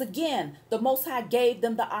 Because again, the Most High gave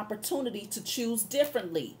them the opportunity to choose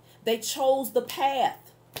differently. They chose the path.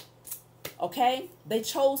 Okay? They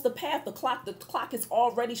chose the path. The clock has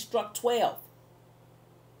already struck 12.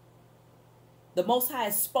 The Most High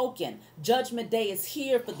has spoken. Judgment Day is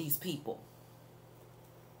here for these people.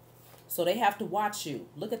 So they have to watch you.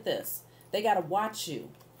 Look at this. They got to watch you.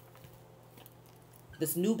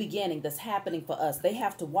 This new beginning that's happening for us. They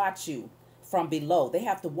have to watch you from below. They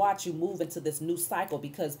have to watch you move into this new cycle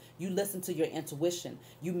because you listened to your intuition.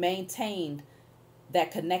 You maintained that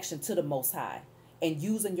connection to the Most High. And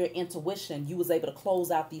using your intuition, you was able to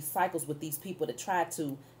close out these cycles with these people that tried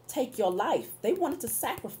to take your life. They wanted to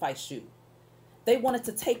sacrifice you. They wanted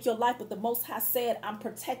to take your life, but the Most High said, I'm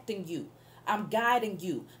protecting you. I'm guiding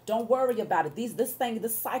you. Don't worry about it. This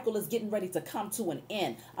cycle is getting ready to come to an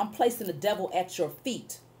end. I'm placing the devil at your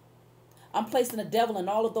feet. I'm placing the devil and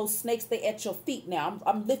all of those snakes, they at your feet now.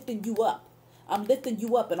 I'm lifting you up. I'm lifting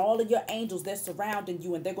you up, and all of your angels, they're surrounding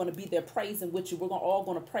you, and they're going to be there praising with you. We're all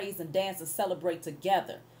going to praise and dance and celebrate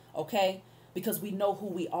together, okay? Because we know who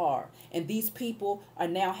we are. And these people are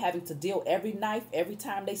now having to deal every knife, every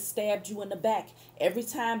time they stabbed you in the back, every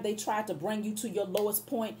time they tried to bring you to your lowest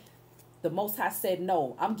point. The Most High said,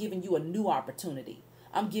 no, I'm giving you a new opportunity.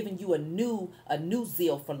 I'm giving you a new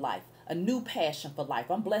zeal for life, a new passion for life.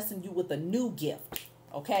 I'm blessing you with a new gift,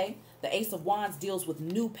 okay? The Ace of Wands deals with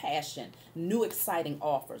new passion, new exciting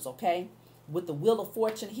offers, okay? With the Wheel of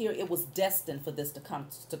Fortune here, it was destined for this to come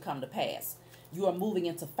to pass. You are moving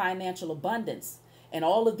into financial abundance. And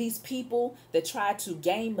all of these people that try to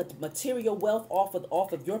gain material wealth off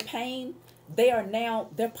of your pain, they are now,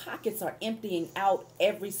 their pockets are emptying out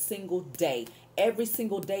every single day. Every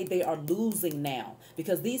single day they are losing now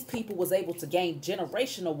because these people was able to gain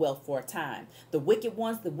generational wealth for a time. The wicked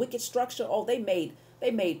ones, the wicked structure, oh, they made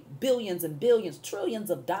billions and billions, trillions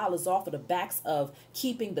of dollars off of the backs of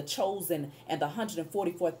keeping the chosen and the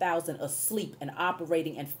 144,000 asleep and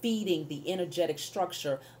operating and feeding the energetic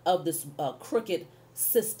structure of this crooked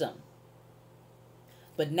system.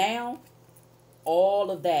 But now all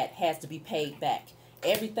of that has to be paid back.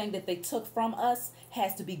 Everything that they took from us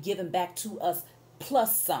has to be given back to us,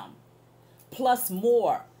 plus some, plus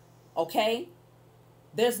more, okay?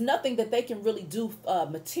 There's nothing that they can really do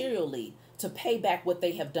materially to pay back what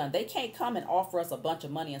they have done. They can't come and offer us a bunch of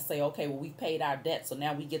money and say, okay, well, we paid our debt, so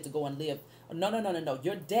now we get to go and live. No.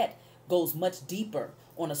 Your debt goes much deeper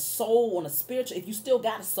on a soul, on a spiritual, if you still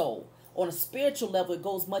got a soul, on a spiritual level, it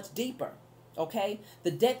goes much deeper, okay?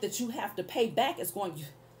 The debt that you have to pay back is going,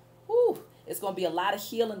 it's going to be a lot of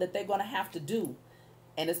healing that they're going to have to do.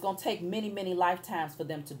 And it's going to take many, many lifetimes for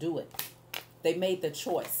them to do it. They made their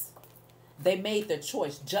choice. They made their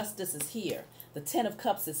choice. Justice is here. The Ten of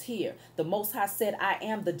Cups is here. The Most High said, I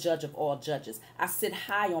am the judge of all judges. I sit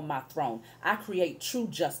high on my throne. I create true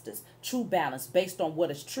justice, true balance based on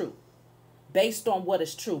what is true. Based on what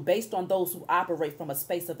is true, based on those who operate from a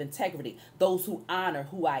space of integrity, those who honor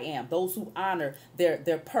who I am, those who honor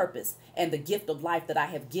their purpose and the gift of life that I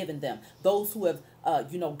have given them, those who have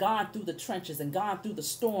gone through the trenches and gone through the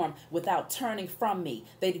storm without turning from me.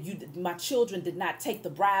 My children did not take the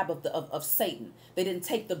bribe of Satan. They didn't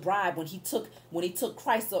take the bribe when he took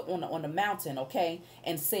Christ up on the mountain, okay,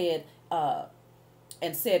 and said, bow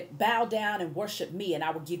down and worship me and I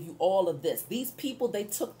will give you all of this. These people, they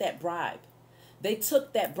took that bribe. They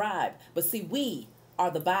took that bribe. But see, we are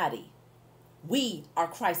the body. We are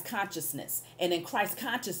Christ consciousness. And in Christ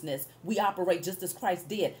consciousness, we operate just as Christ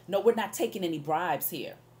did. No, we're not taking any bribes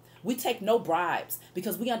here. We take no bribes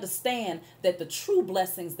because we understand that the true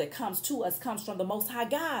blessings that comes to us comes from the Most High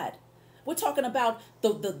God. We're talking about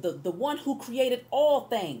the one who created all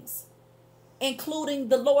things, including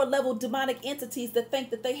the lower level demonic entities that think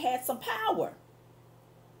that they had some power.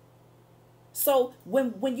 So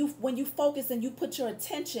when you focus and you put your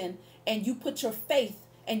attention and you put your faith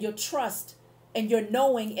and your trust and your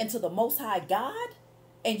knowing into the Most High God,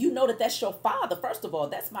 and you know that that's your Father, first of all,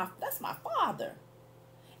 that's my Father.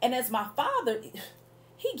 And as my Father,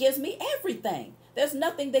 He gives me everything. There's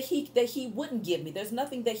nothing that he wouldn't give me. There's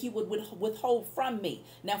nothing that he would withhold from me.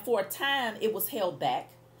 Now, for a time, it was held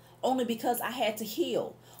back, only because I had to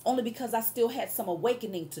heal, only because I still had some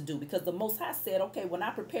awakening to do. Because the Most High said, okay, when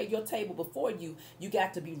I prepare your table before you, you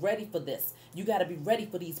got to be ready for this. You got to be ready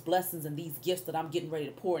for these blessings and these gifts that I'm getting ready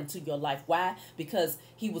to pour into your life. Why? Because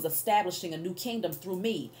he was establishing a new kingdom through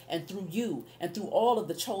me and through you and through all of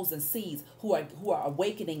the chosen seeds who are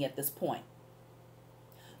awakening at this point.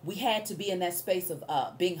 We had to be in that space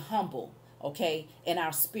of being humble, okay, in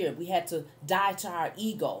our spirit. We had to die to our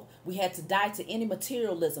ego. We had to die to any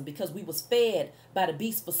materialism, because we was fed by the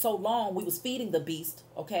beast for so long. We was feeding the beast,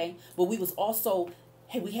 okay, but we was also,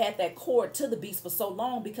 hey, we had that cord to the beast for so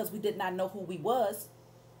long because we did not know who we was.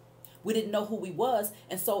 We didn't know who we was.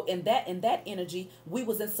 And so in that energy, we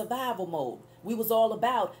was in survival mode. We was all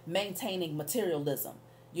about maintaining materialism.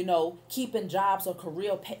 You know, keeping jobs or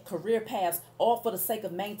career paths, all for the sake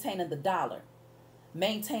of maintaining the dollar,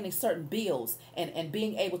 maintaining certain bills, and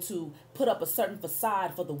being able to put up a certain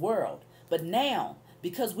facade for the world. But now,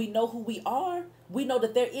 because we know who we are, we know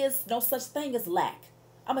that there is no such thing as lack.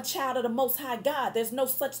 I'm a child of the Most High God. There's no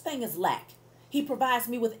such thing as lack. He provides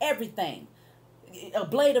me with everything. A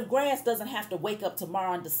blade of grass doesn't have to wake up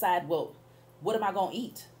tomorrow and decide, well, what am I going to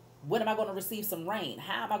eat? When am I going to receive some rain?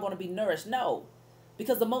 How am I going to be nourished? No.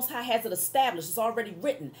 Because the Most High has it established. It's already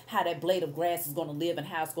written how that blade of grass is going to live and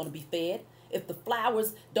how it's going to be fed. If the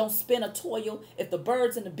flowers don't spin a toil, if the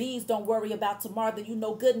birds and the bees don't worry about tomorrow, then you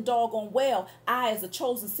know good and doggone well, I, as a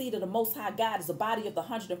chosen seed of the Most High God, as a body of the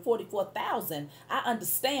 144,000, I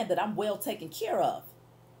understand that I'm well taken care of.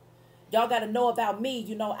 Y'all got to know about me.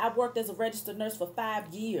 You know, I worked as a registered nurse for 5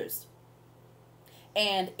 years.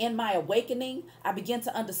 And in my awakening, I began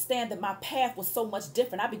to understand that my path was so much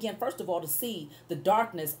different. I began, first of all, to see the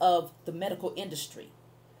darkness of the medical industry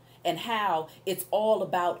and how it's all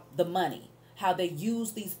about the money, how they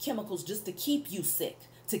use these chemicals just to keep you sick,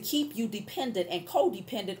 to keep you dependent and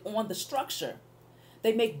codependent on the structure.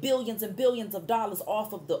 They make billions and billions of dollars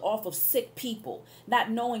off of sick people, not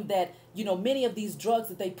knowing that, you know, many of these drugs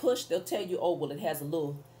that they push, they'll tell you, oh, well, it has a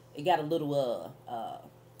little, it got a little,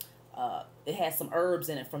 it has some herbs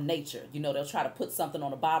in it from nature. You know, they'll try to put something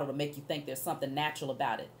on a bottle to make you think there's something natural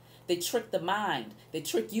about it. They trick the mind. They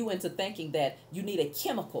trick you into thinking that you need a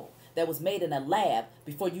chemical that was made in a lab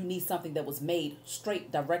before you need something that was made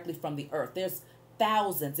straight directly from the earth. There's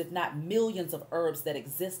thousands, if not millions, of herbs that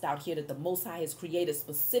exist out here that the Most High has created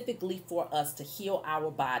specifically for us to heal our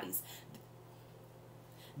bodies,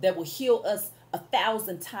 that will heal us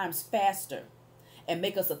 1,000 times faster and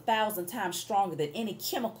make us 1,000 times stronger than any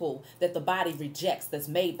chemical that the body rejects that's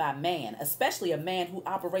made by man, especially a man who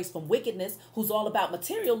operates from wickedness, who's all about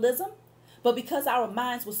materialism. But because our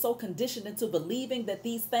minds were so conditioned into believing that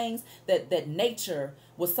these things, that nature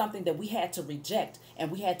was something that we had to reject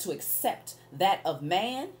and we had to accept that of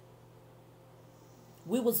man,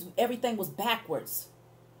 everything was backwards.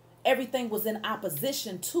 Everything was in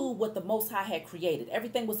opposition to what the Most High had created.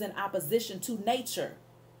 Everything was in opposition to nature.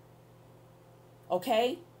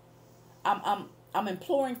 Okay? I'm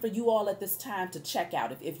imploring for you all at this time to check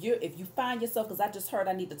out. If you find yourself, because I just heard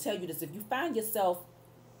I need to tell you this, if you find yourself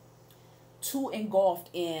too engulfed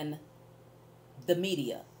in the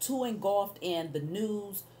media, too engulfed in the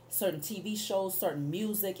news, certain TV shows, certain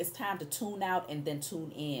music, it's time to tune out and then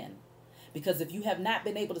tune in. Because if you have not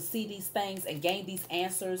been able to see these things and gain these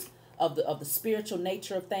answers of the spiritual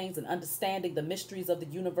nature of things and understanding the mysteries of the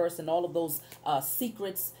universe and all of those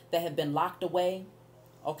secrets that have been locked away,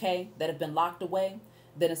 okay, then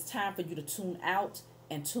it's time for you to tune out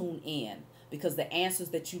and tune in. Because the answers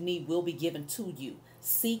that you need will be given to you.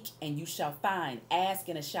 Seek and you shall find. Ask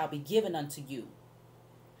and it shall be given unto you.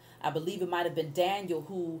 I believe it might have been Daniel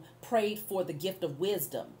who prayed for the gift of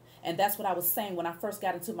wisdom. And that's what I was saying when I first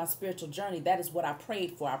got into my spiritual journey. That is what I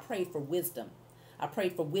prayed for. I prayed for wisdom. I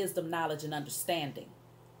prayed for wisdom, knowledge, and understanding.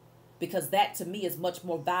 Because that to me is much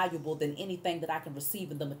more valuable than anything that I can receive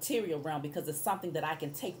in the material realm, because it's something that I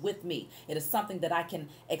can take with me. It is something that I can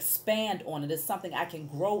expand on. It is something I can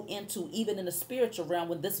grow into even in the spiritual realm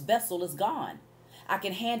when this vessel is gone. I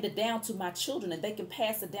can hand it down to my children and they can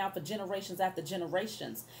pass it down for generations after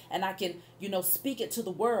generations. And I can, speak it to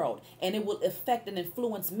the world and it will affect and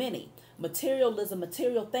influence many. Materialism,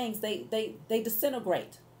 material things, they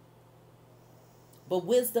disintegrate. But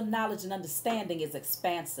wisdom, knowledge, and understanding is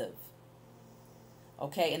expansive.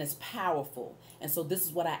 Okay, and it's powerful. And so this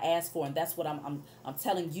is what I ask for, and that's what I'm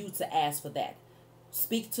telling you to ask for that.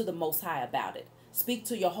 Speak to the Most High about it. Speak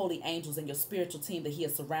to your holy angels and your spiritual team that He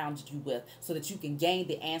has surrounded you with so that you can gain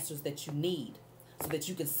the answers that you need. so that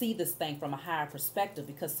you can see this thing from a higher perspective.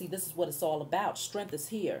 Because see, this is what it's all about. Strength is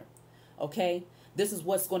here. Okay? This is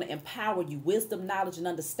what's going to empower you. Wisdom, knowledge, and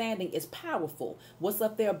understanding is powerful. What's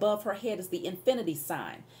up there above her head is the infinity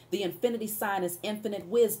sign. The infinity sign is infinite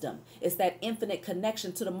wisdom. It's that infinite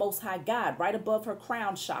connection to the Most High God right above her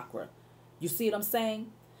crown chakra. You see what I'm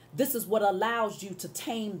saying? This is what allows you to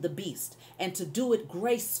tame the beast and to do it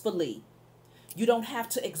gracefully. You don't have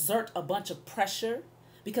to exert a bunch of pressure,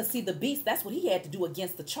 because see, the beast, that's what he had to do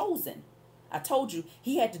against the chosen. I told you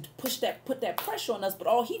he had to put that pressure on us, but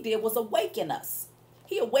all he did was awaken us.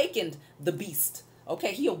 He awakened the beast.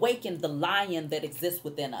 Okay, he awakened the lion that exists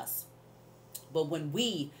within us. But when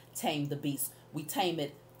we tame the beast, we tame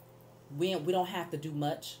it. We don't have to do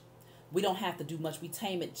much. We don't have to do much. We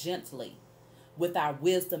tame it gently with our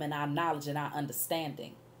wisdom and our knowledge and our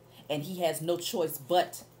understanding. And he has no choice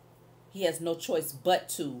but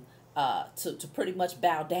to pretty much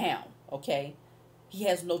bow down. Okay. He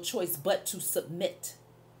has no choice but to submit,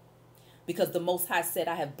 because the Most High said,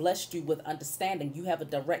 I have blessed you with understanding. You have a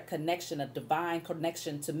direct connection, a divine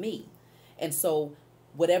connection to me. And so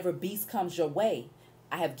whatever beast comes your way,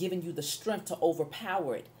 I have given you the strength to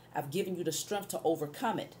overpower it. I've given you the strength to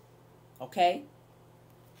overcome it. Okay?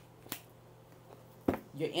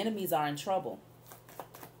 Your enemies are in trouble.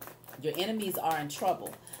 Your enemies are in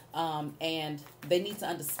trouble. And they need to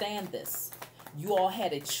understand this. You all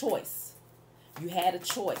had a choice. You had a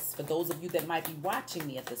choice, for those of you that might be watching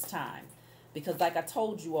me at this time. Because like I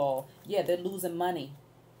told you all, yeah, they're losing money.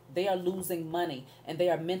 They are losing money, and they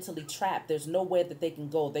are mentally trapped. There's nowhere that they can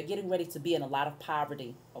go. They're getting ready to be in a lot of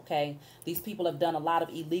poverty, okay? These people have done a lot of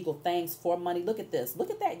illegal things for money. Look at this. Look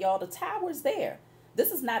at that, y'all. The tower is there.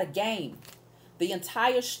 This is not a game. The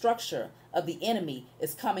entire structure of the enemy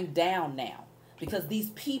is coming down now, because these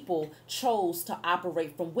people chose to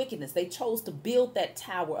operate from wickedness. They chose to build that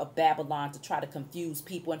Tower of Babylon to try to confuse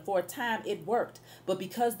people. And for a time it worked. But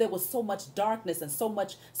because there was so much darkness and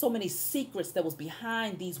so many secrets that was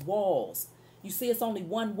behind these walls. You see, it's only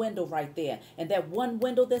one window right there. And that one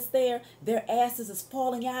window that's there, their asses is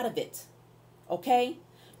falling out of it. Okay?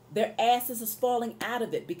 Their asses is falling out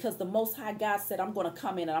of it, because the Most High God said, I'm going to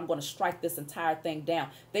come in and I'm going to strike this entire thing down.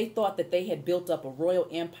 They thought that they had built up a royal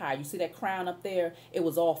empire. You see that crown up there? It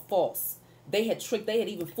was all false. They had tricked, they had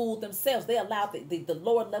even fooled themselves. They allowed the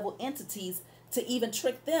lower level entities to even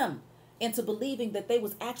trick them into believing that they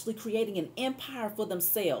was actually creating an empire for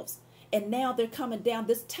themselves. And now they're coming down.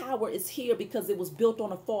 This tower is here because it was built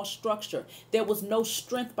on a false structure. There was no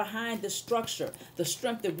strength behind this structure. The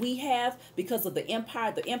strength that we have because of the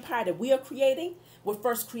empire that we are creating, we're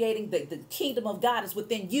first creating the kingdom of God is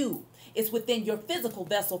within you. It's within your physical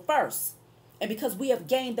vessel first. And because we have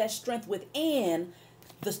gained that strength within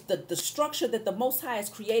the structure that the Most High is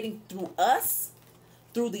creating through us,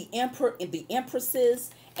 through the emperor and the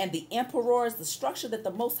empresses and the emperors, the structure that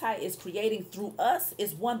the Most High is creating through us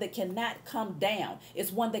is one that cannot come down.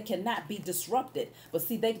 It's one that cannot be disrupted. But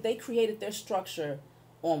see, they created their structure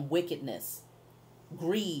on wickedness,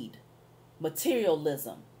 greed,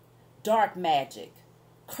 materialism, dark magic,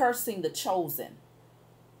 cursing the chosen,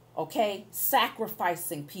 okay,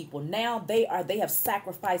 sacrificing people. Now they have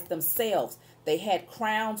sacrificed themselves. They had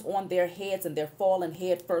crowns on their heads and they're falling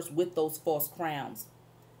head first with those false crowns.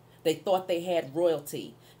 They thought they had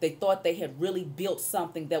royalty. They thought they had really built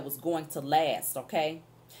something that was going to last, okay?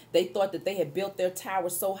 They thought that they had built their tower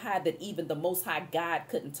so high that even the Most High God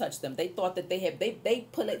couldn't touch them. They thought that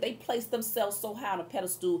they placed themselves so high on a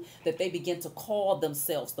pedestal that they began to call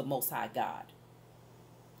themselves the Most High God.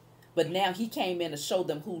 But now he came in to show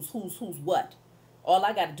them who's what. All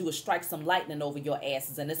I got to do is strike some lightning over your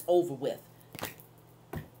asses and it's over with.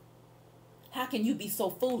 How can you be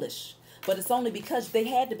so foolish? But it's only because they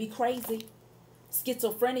had to be crazy.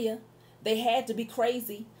 Schizophrenia. They had to be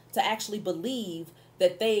crazy to actually believe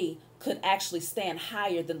that they could actually stand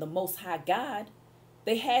higher than the Most High God.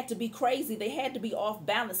 They had to be crazy. They had to be off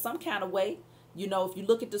balance some kind of way. You know, if you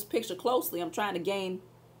look at this picture closely, I'm trying to gain.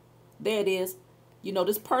 There it is. You know,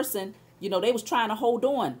 this person, you know, they was trying to hold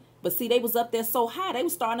on. But see, they was up there so high, they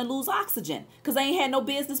was starting to lose oxygen because they ain't had no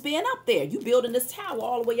business being up there. You building this tower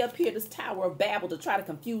all the way up here, this Tower of Babel, to try to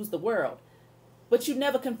confuse the world. But you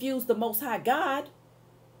never confused the Most High God.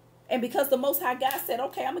 And because the Most High God said,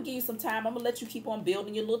 okay, I'm going to give you some time. I'm going to let you keep on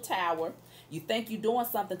building your little tower. You think you're doing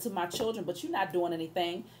something to my children, but you're not doing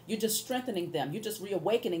anything. You're just strengthening them. You're just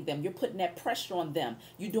reawakening them. You're putting that pressure on them.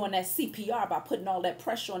 You're doing that CPR by putting all that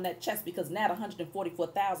pressure on that chest, because now the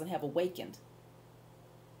 144,000 have awakened.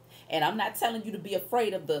 And I'm not telling you to be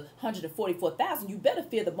afraid of the 144,000. You better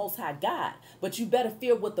fear the Most High God. But you better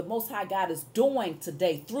fear what the Most High God is doing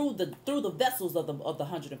today through the vessels of the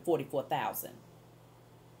 144,000.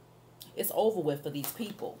 It's over with for these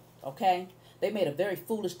people, okay? They made a very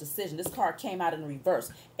foolish decision. This card came out in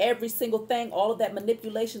reverse. Every single thing, all of that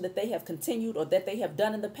manipulation that they have continued or that they have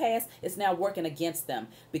done in the past is now working against them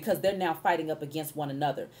because they're now fighting up against one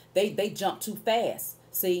another. They jump too fast.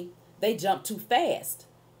 See, they jump too fast.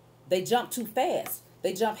 They jump too fast.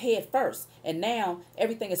 They jump head first. And now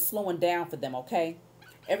everything is slowing down for them, okay?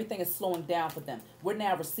 Everything is slowing down for them. We're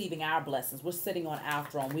now receiving our blessings. We're sitting on our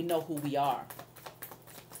throne. We know who we are.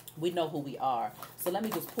 We know who we are. So let me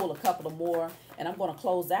just pull a couple of more, and I'm going to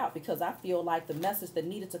close out because I feel like the message that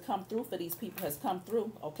needed to come through for these people has come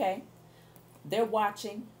through, okay? They're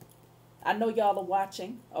watching. I know y'all are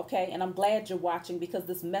watching, okay? And I'm glad you're watching because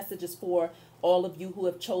this message is for all of you who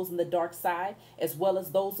have chosen the dark side, as well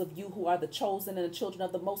as those of you who are the chosen and the children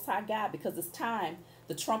of the Most High God, because it's time.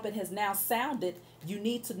 The trumpet has now sounded. You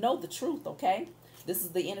need to know the truth, okay? This is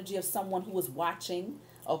the energy of someone who is watching,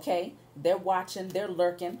 okay? They're watching. They're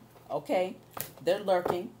lurking, okay? They're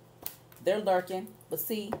lurking. They're lurking. But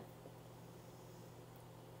see,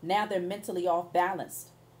 now they're mentally off balanced.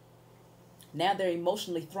 Now they're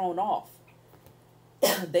emotionally thrown off.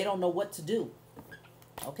 They don't know what to do.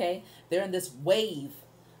 Okay? They're in this wave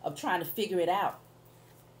of trying to figure it out.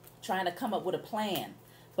 Trying to come up with a plan.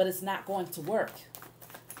 But it's not going to work.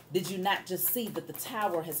 Did you not just see that the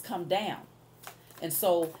tower has come down? And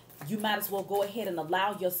so you might as well go ahead and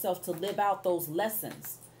allow yourself to live out those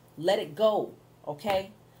lessons. Let it go.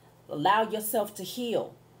 Okay? Allow yourself to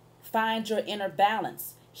heal. Find your inner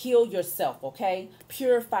balance. Heal yourself, okay?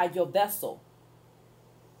 Purify your vessel.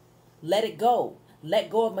 Let it go. Let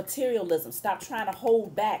go of materialism. Stop trying to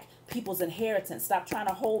hold back people's inheritance. Stop trying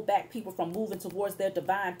to hold back people from moving towards their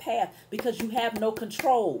divine path because you have no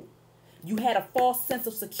control. You had a false sense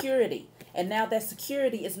of security, and now that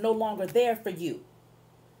security is no longer there for you.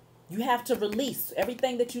 You have to release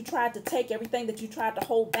everything that you tried to take, everything that you tried to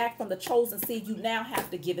hold back from the chosen seed. You now have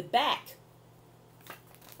to give it back.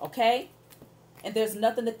 Okay? And there's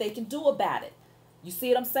nothing that they can do about it. You see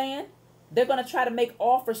what I'm saying? They're going to try to make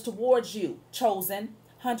offers towards you, chosen,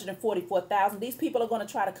 144,000. These people are going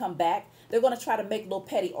to try to come back. They're going to try to make little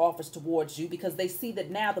petty offers towards you because they see that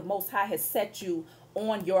now the Most High has set you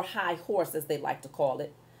on your high horse, as they like to call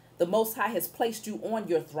it. The Most High has placed you on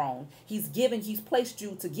your throne. He's placed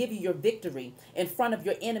you to give you your victory in front of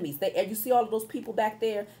your enemies. You see all of those people back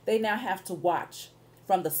there? They now have to watch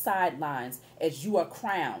from the sidelines as you are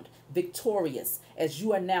crowned victorious, as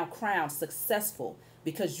you are now crowned successful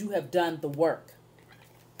because you have done the work.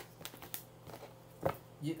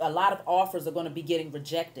 A lot of offers are going to be getting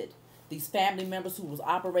rejected. These family members who was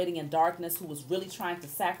operating in darkness, who was really trying to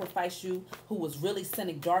sacrifice you, who was really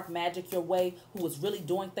sending dark magic your way, who was really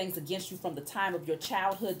doing things against you from the time of your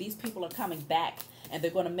childhood, these people are coming back. And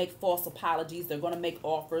they're going to make false apologies. They're going to make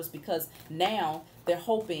offers because now they're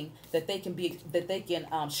hoping that they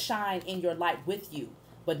can shine in your light with you.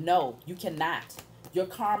 But no, you cannot. Your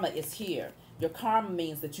karma is here. Your karma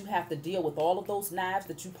means that you have to deal with all of those knives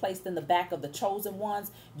that you placed in the back of the chosen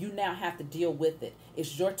ones. You now have to deal with it.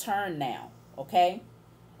 It's your turn now, okay?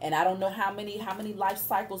 And I don't know how many life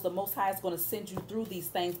cycles the Most High is going to send you through these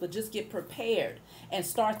things, but just get prepared and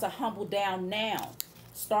start to humble down now.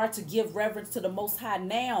 Start to give reverence to the Most High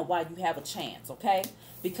now while you have a chance, okay?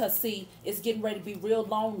 Because, see, it's getting ready to be real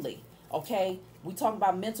lonely, okay? We talking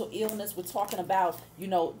about mental illness. We're talking about, you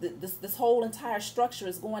know, this whole entire structure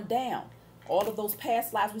is going down. All of those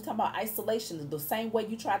past lives, we talking about isolation. The same way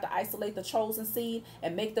you tried to isolate the chosen seed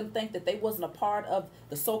and make them think that they wasn't a part of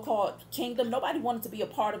the so-called kingdom. Nobody wanted to be a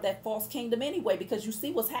part of that false kingdom anyway, because you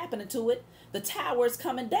see what's happening to it. The tower is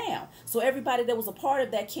coming down. So everybody that was a part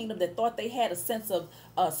of that kingdom that thought they had a sense of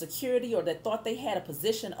security or that thought they had a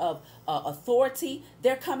position of authority,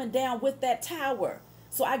 they're coming down with that tower.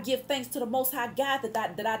 So I give thanks to the Most High God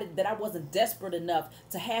that I wasn't desperate enough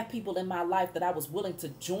to have people in my life that I was willing to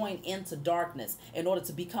join into darkness in order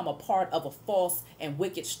to become a part of a false and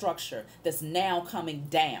wicked structure that's now coming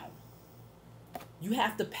down. You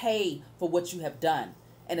have to pay for what you have done.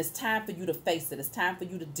 And it's time for you to face it. It's time for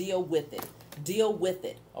you to deal with it. Deal with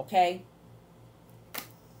it, okay?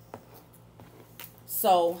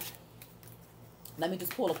 So let me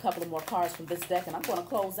just pull a couple of more cards from this deck, and I'm going to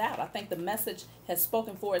close out. I think the message has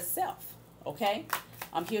spoken for itself, okay?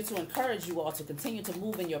 I'm here to encourage you all to continue to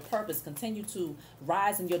move in your purpose, continue to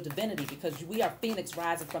rise in your divinity, because we are phoenix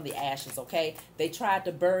rising from the ashes, okay? They tried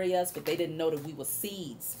to bury us, but they didn't know that we were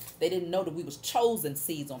seeds. They didn't know that we was chosen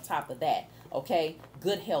seeds on top of that, okay?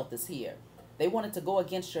 Good health is here. They wanted to go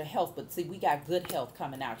against your health, but see, we got good health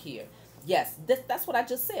coming out here. Yes, that's what I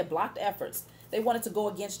just said, blocked efforts. They wanted to go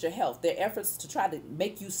against your health. Their efforts to try to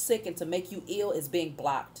make you sick and to make you ill is being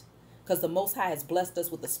blocked. because the Most High has blessed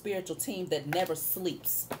us with a spiritual team that never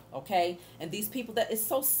sleeps, okay? And these people, that it's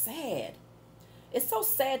so sad. It's so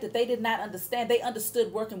sad that they did not understand. They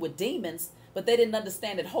understood working with demons, but they didn't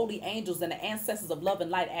understand that holy angels and the ancestors of love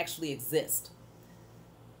and light actually exist.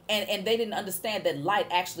 And they didn't understand that light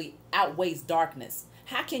actually outweighs darkness.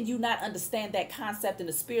 How can you not understand that concept in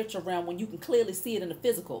the spiritual realm when you can clearly see it in the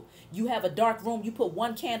physical? You have a dark room, you put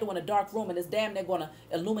one candle in a dark room, and it's damn near going to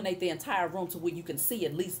illuminate the entire room to where you can see,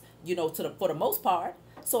 at least, you know, for the most part.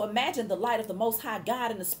 So imagine the light of the Most High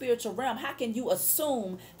God in the spiritual realm. How can you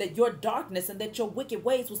assume that your darkness and that your wicked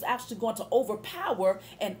ways was actually going to overpower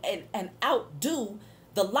and outdo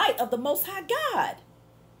the light of the Most High God?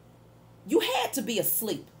 You had to be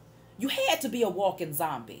asleep. You had to be a walking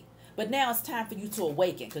zombie. But now it's time for you to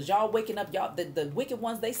awaken, because y'all waking up. Y'all, the wicked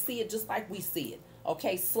ones, they see it just like we see it.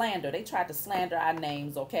 Okay, slander. They tried to slander our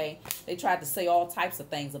names, okay? They tried to say all types of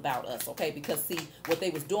things about us, okay? Because, see, what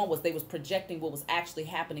they was doing was they was projecting what was actually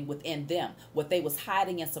happening within them. What they was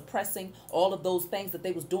hiding and suppressing, all of those things that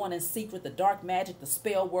they was doing in secret, the dark magic, the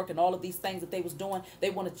spell work, and all of these things that they was doing,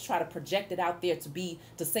 they wanted to try to project it out there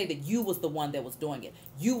to say that you was the one that was doing it.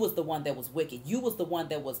 You was the one that was wicked. You was the one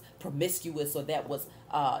that was promiscuous, or that was,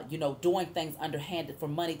 you know, doing things underhanded for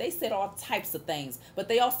money. They said all types of things, but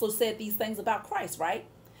they also said these things about Christ, right?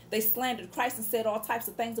 They slandered Christ and said all types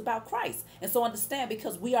of things about Christ. And so understand,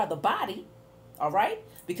 because we are the body, all right?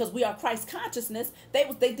 Because we are Christ consciousness,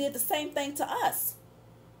 they did the same thing to us.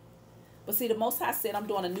 But see, the Most High said, I'm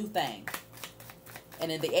doing a new thing.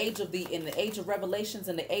 And in the age of Revelations,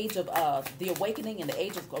 in the age of the awakening, in the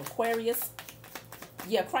age of Aquarius,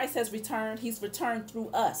 yeah, Christ has returned. He's returned through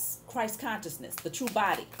us, Christ consciousness, the true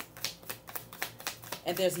body.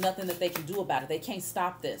 And there's nothing that they can do about it. They can't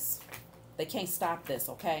stop this. They can't stop this,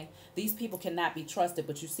 okay? These people cannot be trusted,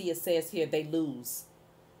 but you see it says here they lose.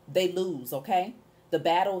 They lose, okay? The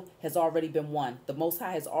battle has already been won. The Most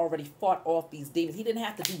High has already fought off these demons. He didn't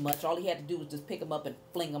have to do much. All he had to do was just pick them up and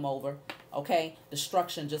fling them over, okay?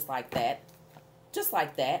 Destruction just like that. Just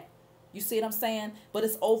like that. You see what I'm saying? But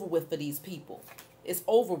it's over with for these people. It's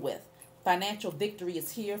over with. Financial victory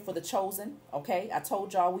is here for the chosen, okay? I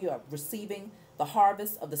told y'all we are receiving the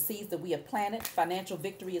harvest of the seeds that we have planted. Financial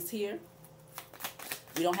victory is here.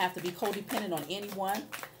 We don't have to be codependent on anyone.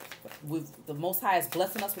 The Most High is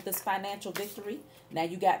blessing us with this financial victory. Now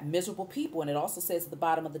you got miserable people, and it also says at the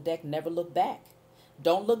bottom of the deck, never look back.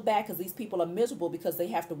 Don't look back, because these people are miserable because they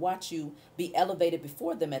have to watch you be elevated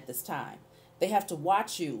before them at this time. They have to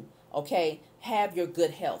watch you, okay, have your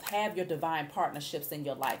good health, have your divine partnerships in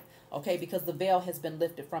your life, okay, because the veil has been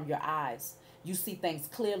lifted from your eyes. You see things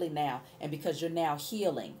clearly now, and because you're now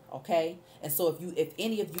healing, okay? And so if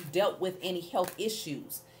any of you dealt with any health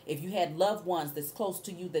issues, if you had loved ones that's close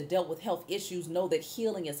to you that dealt with health issues, know that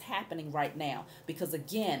healing is happening right now, because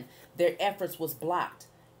again, their efforts was blocked.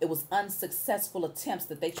 It was unsuccessful attempts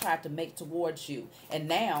that they tried to make towards you, and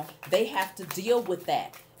now they have to deal with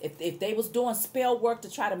that. If they was doing spell work to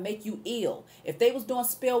try to make you ill, if they was doing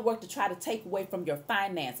spell work to try to take away from your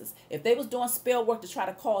finances, if they was doing spell work to try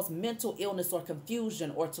to cause mental illness or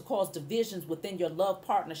confusion, or to cause divisions within your love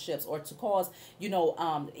partnerships, or to cause, you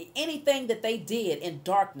know, anything that they did in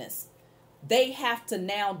darkness, they have to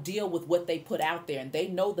now deal with what they put out there. And they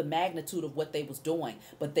know the magnitude of what they was doing,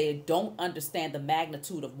 but they don't understand the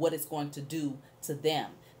magnitude of what it's going to do to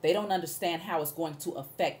them. They don't understand how it's going to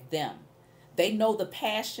affect them. They know the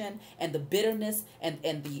passion and the bitterness and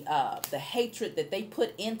the hatred that they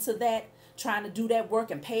put into that, trying to do that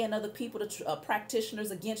work and paying other people, to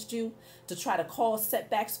practitioners against you, to try to cause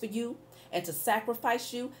setbacks for you and to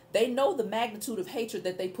sacrifice you. They know the magnitude of hatred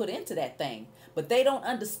that they put into that thing, but they don't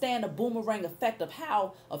understand the boomerang effect of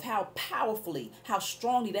how powerfully, how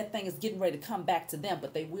strongly that thing is getting ready to come back to them.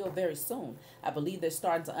 But they will very soon. I believe they're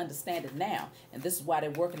starting to understand it now, and this is why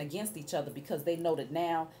they're working against each other, because they know that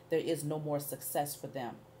now there is no more success for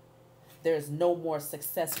them. There is no more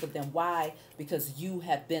success for them. Why? Because you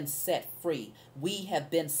have been set free. We have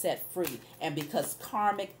been set free, and because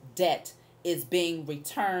karmic debt is being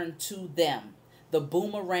returned to them. The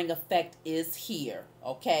boomerang effect is here,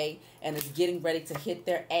 okay? And it's getting ready to hit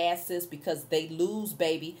their asses, because they lose,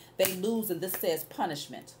 baby. They lose, and this says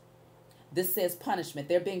punishment. This says punishment.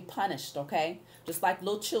 They're being punished, okay? Just like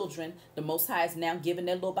little children, the Most High is now giving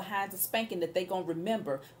their little behinds a spanking that they're going to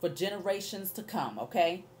remember for generations to come,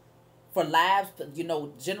 okay? for lives, you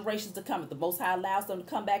know, generations to come. If the Most High allows them to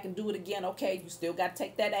come back and do it again, okay, you still got to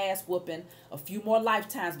take that ass whooping a few more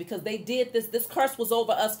lifetimes, because they did this. This curse was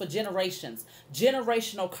over us for generations.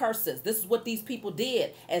 Generational curses. This is what these people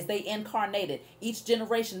did as they incarnated. Each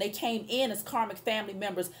generation, they came in as karmic family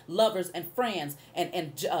members, lovers, and friends,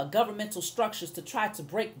 and governmental structures to try to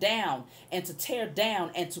break down and to tear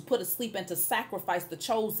down and to put asleep and to sacrifice the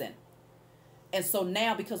chosen. And so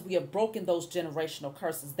now, because we have broken those generational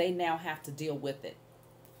curses, they now have to deal with it.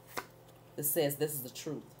 It says this is the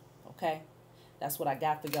truth. Okay? That's what I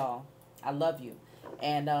got for y'all. I love you.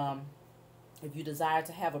 And if you desire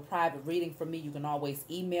to have a private reading from me, you can always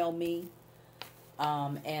email me.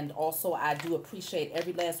 And also, I do appreciate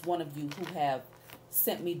every last one of you who have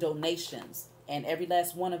sent me donations. And every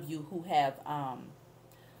last one of you who have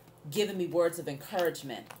given me words of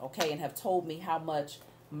encouragement. Okay? And have told me how much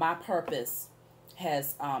my purpose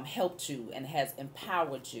has helped you and has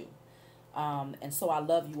empowered you. And so I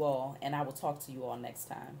love you all, and I will talk to you all next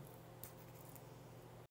time.